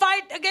don't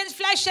fight against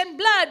flesh and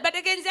blood but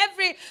against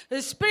every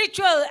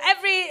spiritual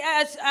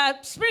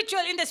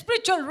in the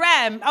spiritual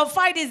realm. Our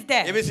fight is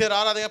there. எபேசியர்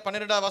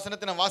 6:12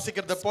 வசனத்தை நான்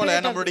வாசிக்கிறது போல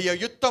நம்மளுடைய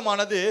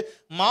யுத்தமானது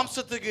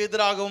மாம்சத்துக்கு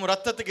எதிராகவும்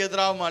இரத்தத்துக்கு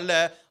எதிராகவும் அல்ல,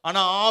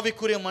 ஆனா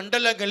ஆவிக்குரிய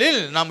மண்டலங்களில்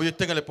நாம்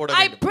யுத்தங்களை போட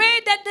வேண்டும். I pray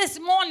that this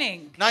morning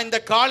நான் இந்த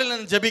காலையில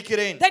நான்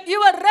ஜெபிக்கிறேன் that you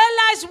will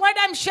realize what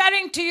I'm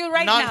sharing to you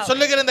right now. நான்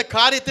சொல்லுகிற இந்த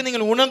காரியத்தை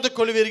நீங்கள் உணர்ந்து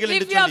கொள்வீர்கள்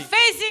என்று சொல்லி. If you are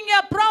facing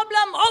your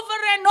problem over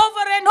and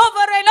over and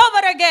over and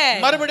over again,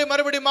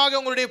 மறுபடியுமாக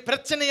உங்களுடைய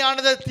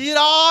பிரச்சனையானது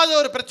தீராத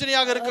ஒரு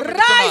பிரச்சனையாக இருக்கிறது,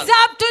 rise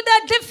up to the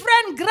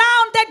different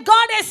ground that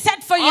God has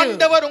set for you.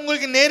 ஆண்டவர்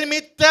உங்களுக்கு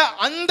நியமித்த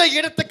அந்த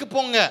இடத்துக்கு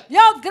போங்க.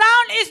 Your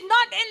ground is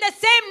not in the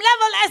same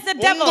level as the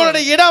devil.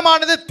 உங்களுடைய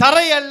இடமானது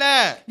தரை அல்ல.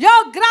 Your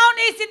ground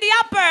is in the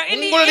upper, in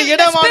the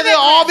இடமானது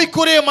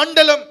ஆவிக்குரிய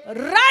மண்டலம்.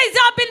 Rise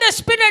up in the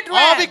spirit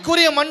realm.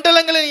 ஆவிக்குரிய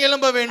மண்டலங்களில்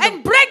எழும்ப வேண்டும்.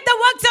 And break the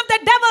works of the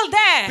devil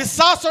there.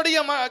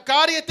 பிசாசுடைய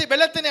காரியத்தை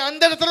பலத்தினை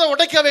அந்த இடத்துல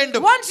உடைக்க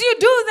வேண்டும். Once you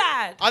do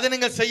that, அதை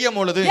நீங்கள் செய்யும்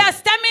பொழுது your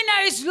stamina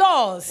is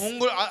lost.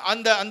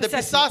 அந்த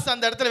பிசாசு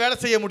அந்த இடத்துல வேலை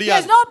செய்ய முடியாது.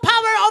 There's no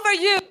power over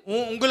you.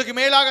 உங்களுக்கு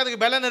மேலாக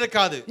அதுக்கு பலன்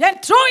இருக்காது. Then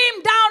throw him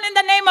down in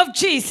the name of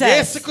Jesus.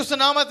 இயேசு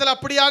கிறிஸ்து நாமத்தில்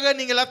அப்படியாக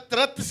நீங்கள்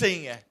ரத்து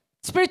செய்யுங்க.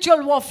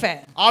 Spiritual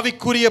warfare.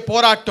 ஆவிக்குரிய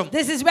போராட்டம்.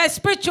 This is where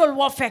spiritual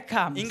warfare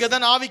comes. இங்க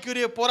தான்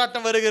ஆவிக்குரிய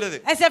போராட்டம் வருகிறது.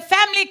 As a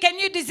family, can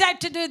you decide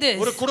to do this?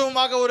 ஒரு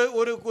குடும்பமாக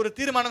ஒரு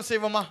தீர்மானம்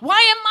செய்வோமா? Why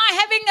am I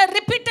having a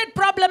repeated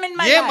problem in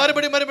my life? ஏன்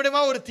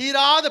மறுபடியும் ஒரு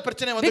தீராத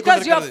பிரச்சனை வந்து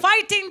Because you are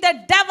fighting the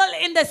devil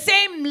in the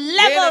same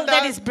level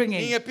that is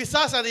bringing. நீங்க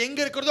பிசாசு அது எங்க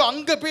இருக்குதோ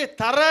அங்க போய்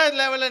தர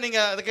லெவல்ல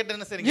நீங்க அத கேட்டு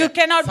என்ன செய்றீங்க? You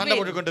cannot சண்டை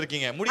போட்டு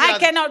கொண்டிருக்கீங்க. முடியாது.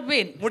 I cannot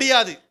win.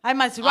 முடியாது. I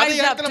must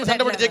rise up to that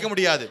சண்டை போட்டு ஜெயிக்க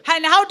முடியாது.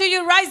 And how do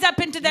you rise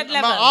up into that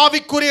level?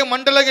 ஆவிக்குரிய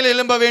மண்டலங்களில்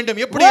எழும்ப வேண்டும்.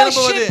 எப்படி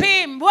எழும்புவது?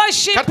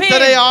 Worship him.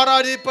 கர்த்தரை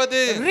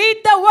ஆராதிப்பது. Read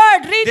the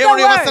word.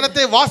 தேவனுடைய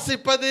வசனத்தை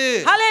வாசிப்பது.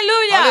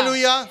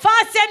 Hallelujah.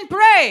 Fast and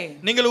pray.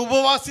 நீங்கள்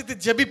உபவாசித்து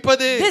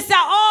ஜெபிப்பது. These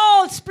are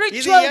all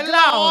spiritual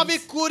grounds.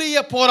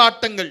 ஆவிக்குரிய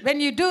போராட்டங்கள்.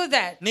 When you do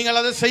that, நீங்கள்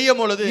அதை செய்யும்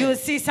பொழுது you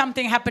will see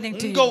something happening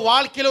to you. உங்க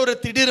வாழ்க்கையில ஒரு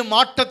திடீர்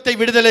மாற்றத்தை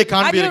விடுதலை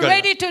காண்பீர்கள். Are you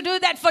ready to do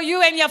that for you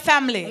and your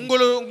family?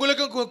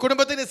 உங்களுக்கு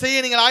குடும்பத்தை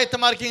செய்ய நீங்கள்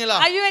ஆயத்தமா இருக்கீங்களா?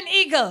 Are you an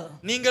eagle?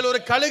 நீங்கள்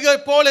ஒரு கழுகை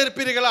போல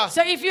இருப்பீர்களா?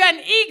 So if you are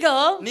an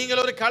eagle, நீங்கள்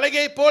ஒரு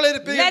கழுகை போல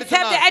இருப்பீர்கள். Let's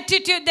have the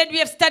attitude that we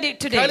have studied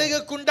today.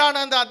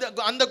 கழுகுக்குண்டான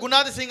அந்த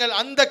குணாதிசயங்கள்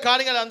அந்த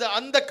காரியங்கள்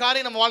அந்த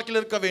காரியம் நம்ம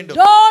வாழ்க்கையில இருக்க வேண்டும்.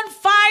 Don't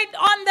fight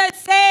on the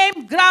same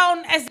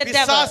ground as the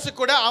devil. பிசாசு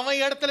கூட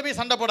அவன் இடத்துல போய்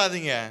சண்டை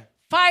போடாதீங்க.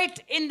 fight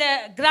in the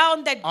ground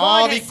that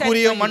God has set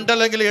ஆவிக்குரிய for you.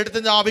 மண்டலங்களை எடுத்து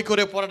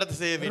ஆவிக்குரிய போராட்டத்தை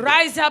செய்ய வேண்டும்.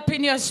 Rise up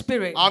in your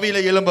spirit.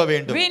 ஆவியில எழும்ப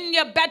வேண்டும். Win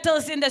your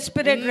battles in the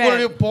spirit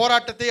உங்களுடைய realm.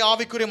 போராட்டத்தை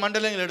ஆவிக்குரிய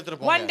மண்டலங்களில் எடுத்து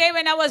போங்க. One day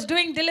when I was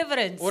doing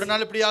deliverance, ஒரு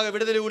நாள் இப்படியாக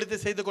விடுதலை ஊழியத்தை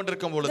செய்து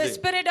கொண்டிருக்கும் பொழுது the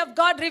spirit of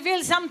God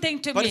revealed something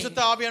to me.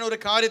 பரிசுத்த ஆவியானவர் ஒரு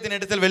காரியத்தை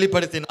என்னிடத்தில்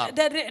வெளிப்படுத்தினார்.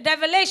 The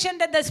revelation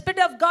that the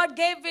spirit of God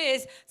gave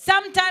is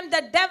sometimes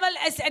the devil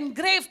has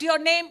engraved your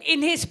name in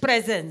his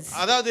presence.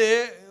 அதாவது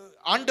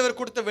ஆண்டவர்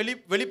கொடுத்த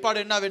வெளிப்பாடு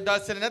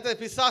என்னவென்றால் சில நேரத்தில்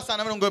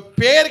பிசாசானவன் உங்க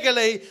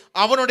பெயர்களை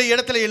அவனுடைய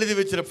இடத்துல எழுதி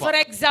வச்சிருப்பான். For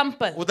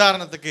example,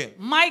 உதாரணத்துக்கு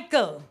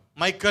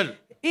Michael,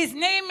 his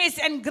name is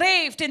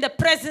engraved in the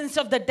presence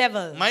of the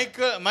devil.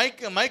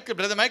 Michael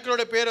brother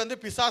மைக்கேலோட பேர் வந்து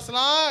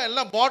பிசாசுலாம்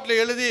எல்லாம் பாட்ல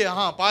எழுதி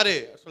பாரு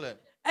சொல்லு.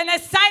 An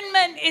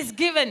assignment is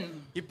given.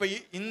 இப்போ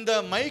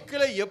இந்த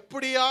மைக்கேலை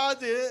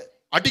எப்படியாவது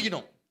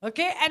அடிக்கணும்.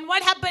 Okay, and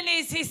what happened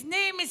is his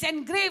name is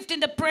engraved in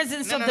the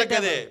presence of the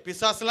devil.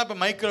 பிசாசுலாம் இப்ப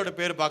மைக்கேலோட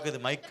பேர் பாக்குது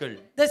Michael.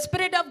 The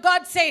spirit of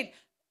God said,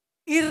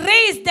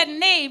 erase the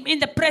name in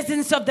the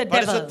presence of the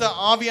devil. பரிசுத்த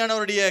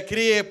ஆவியானவருடைய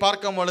கிரியையை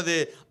பார்க்கும் பொழுது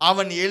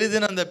அவன்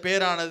எழுதின அந்த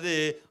பேரானது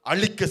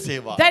அழிக்க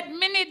செய்வார். That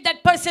minute that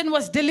person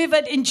was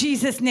delivered in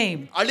Jesus name.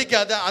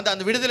 அழிக்க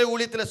அந்த விடுதலை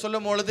ஊழியத்துல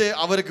சொல்லும் பொழுது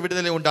அவருக்கு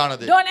விடுதலை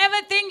உண்டானது. Don't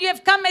ever think you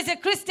have come as a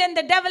Christian,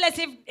 the devil has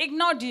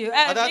ignored you.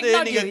 அதாவது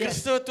நீங்க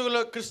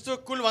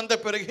கிறிஸ்துவுக்குள் வந்த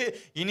பிறகு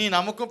இனி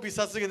நமக்கும்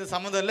பிசாசுக்கு இந்த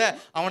சம்பந்தம் இல்ல,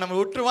 அவன் நம்ம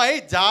விட்டுருவாய்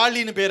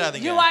ஜாலின்னு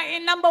பேராதீங்க. You are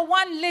in number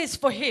 1 list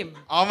for him.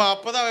 அவன்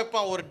அப்பதான்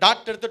வைப்பான், ஒரு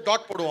டாட் எடுத்து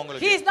டாட் போடுவாங்க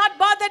உங்களுக்கு. He is not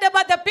bothered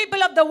about the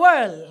people of the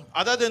world.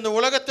 அதாவது இந்த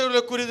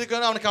உலகத்துல குறிதுக்கு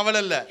அவனுக்கு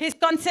கவலை இல்ல. His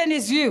concern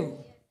is you.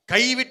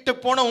 கைவிட்டு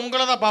போன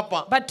உங்களை தான்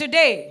பாப்பான். But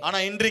today, ஆனா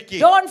இன்றைக்கு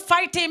don't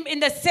fight him in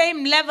the same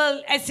level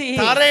as he is.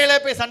 தரையில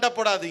போய் சண்டை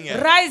போடாதீங்க.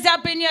 Rise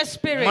up in your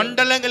spirit.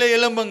 மண்டலங்களை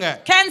எழும்புங்க.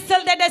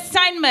 Cancel that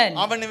assignment.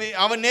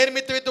 அவன்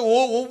நேர்மித்து வைத்த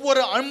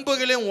ஒவ்வொரு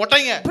அம்புகளையும்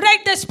உடைங்க. Break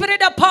the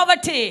spirit of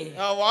poverty.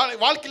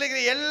 வாழ்க்கையில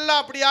இருக்கிற எல்லா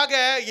அப்படியாக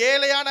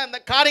ஏழையான அந்த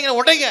காரியங்களை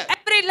உடைங்க.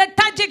 Every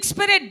lethargic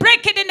spirit,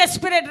 break it in the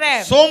spirit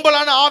realm.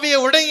 சோம்பலான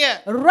ஆவியை உடைங்க.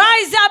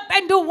 Rise up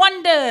and do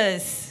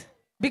wonders.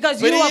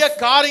 Because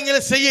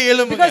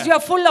you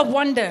are full of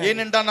wonder.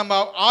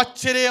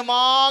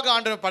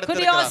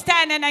 Could you all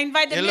stand and I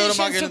invite the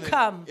musicians to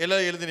come?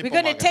 We're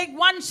going to take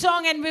one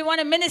song and we want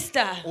to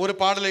minister.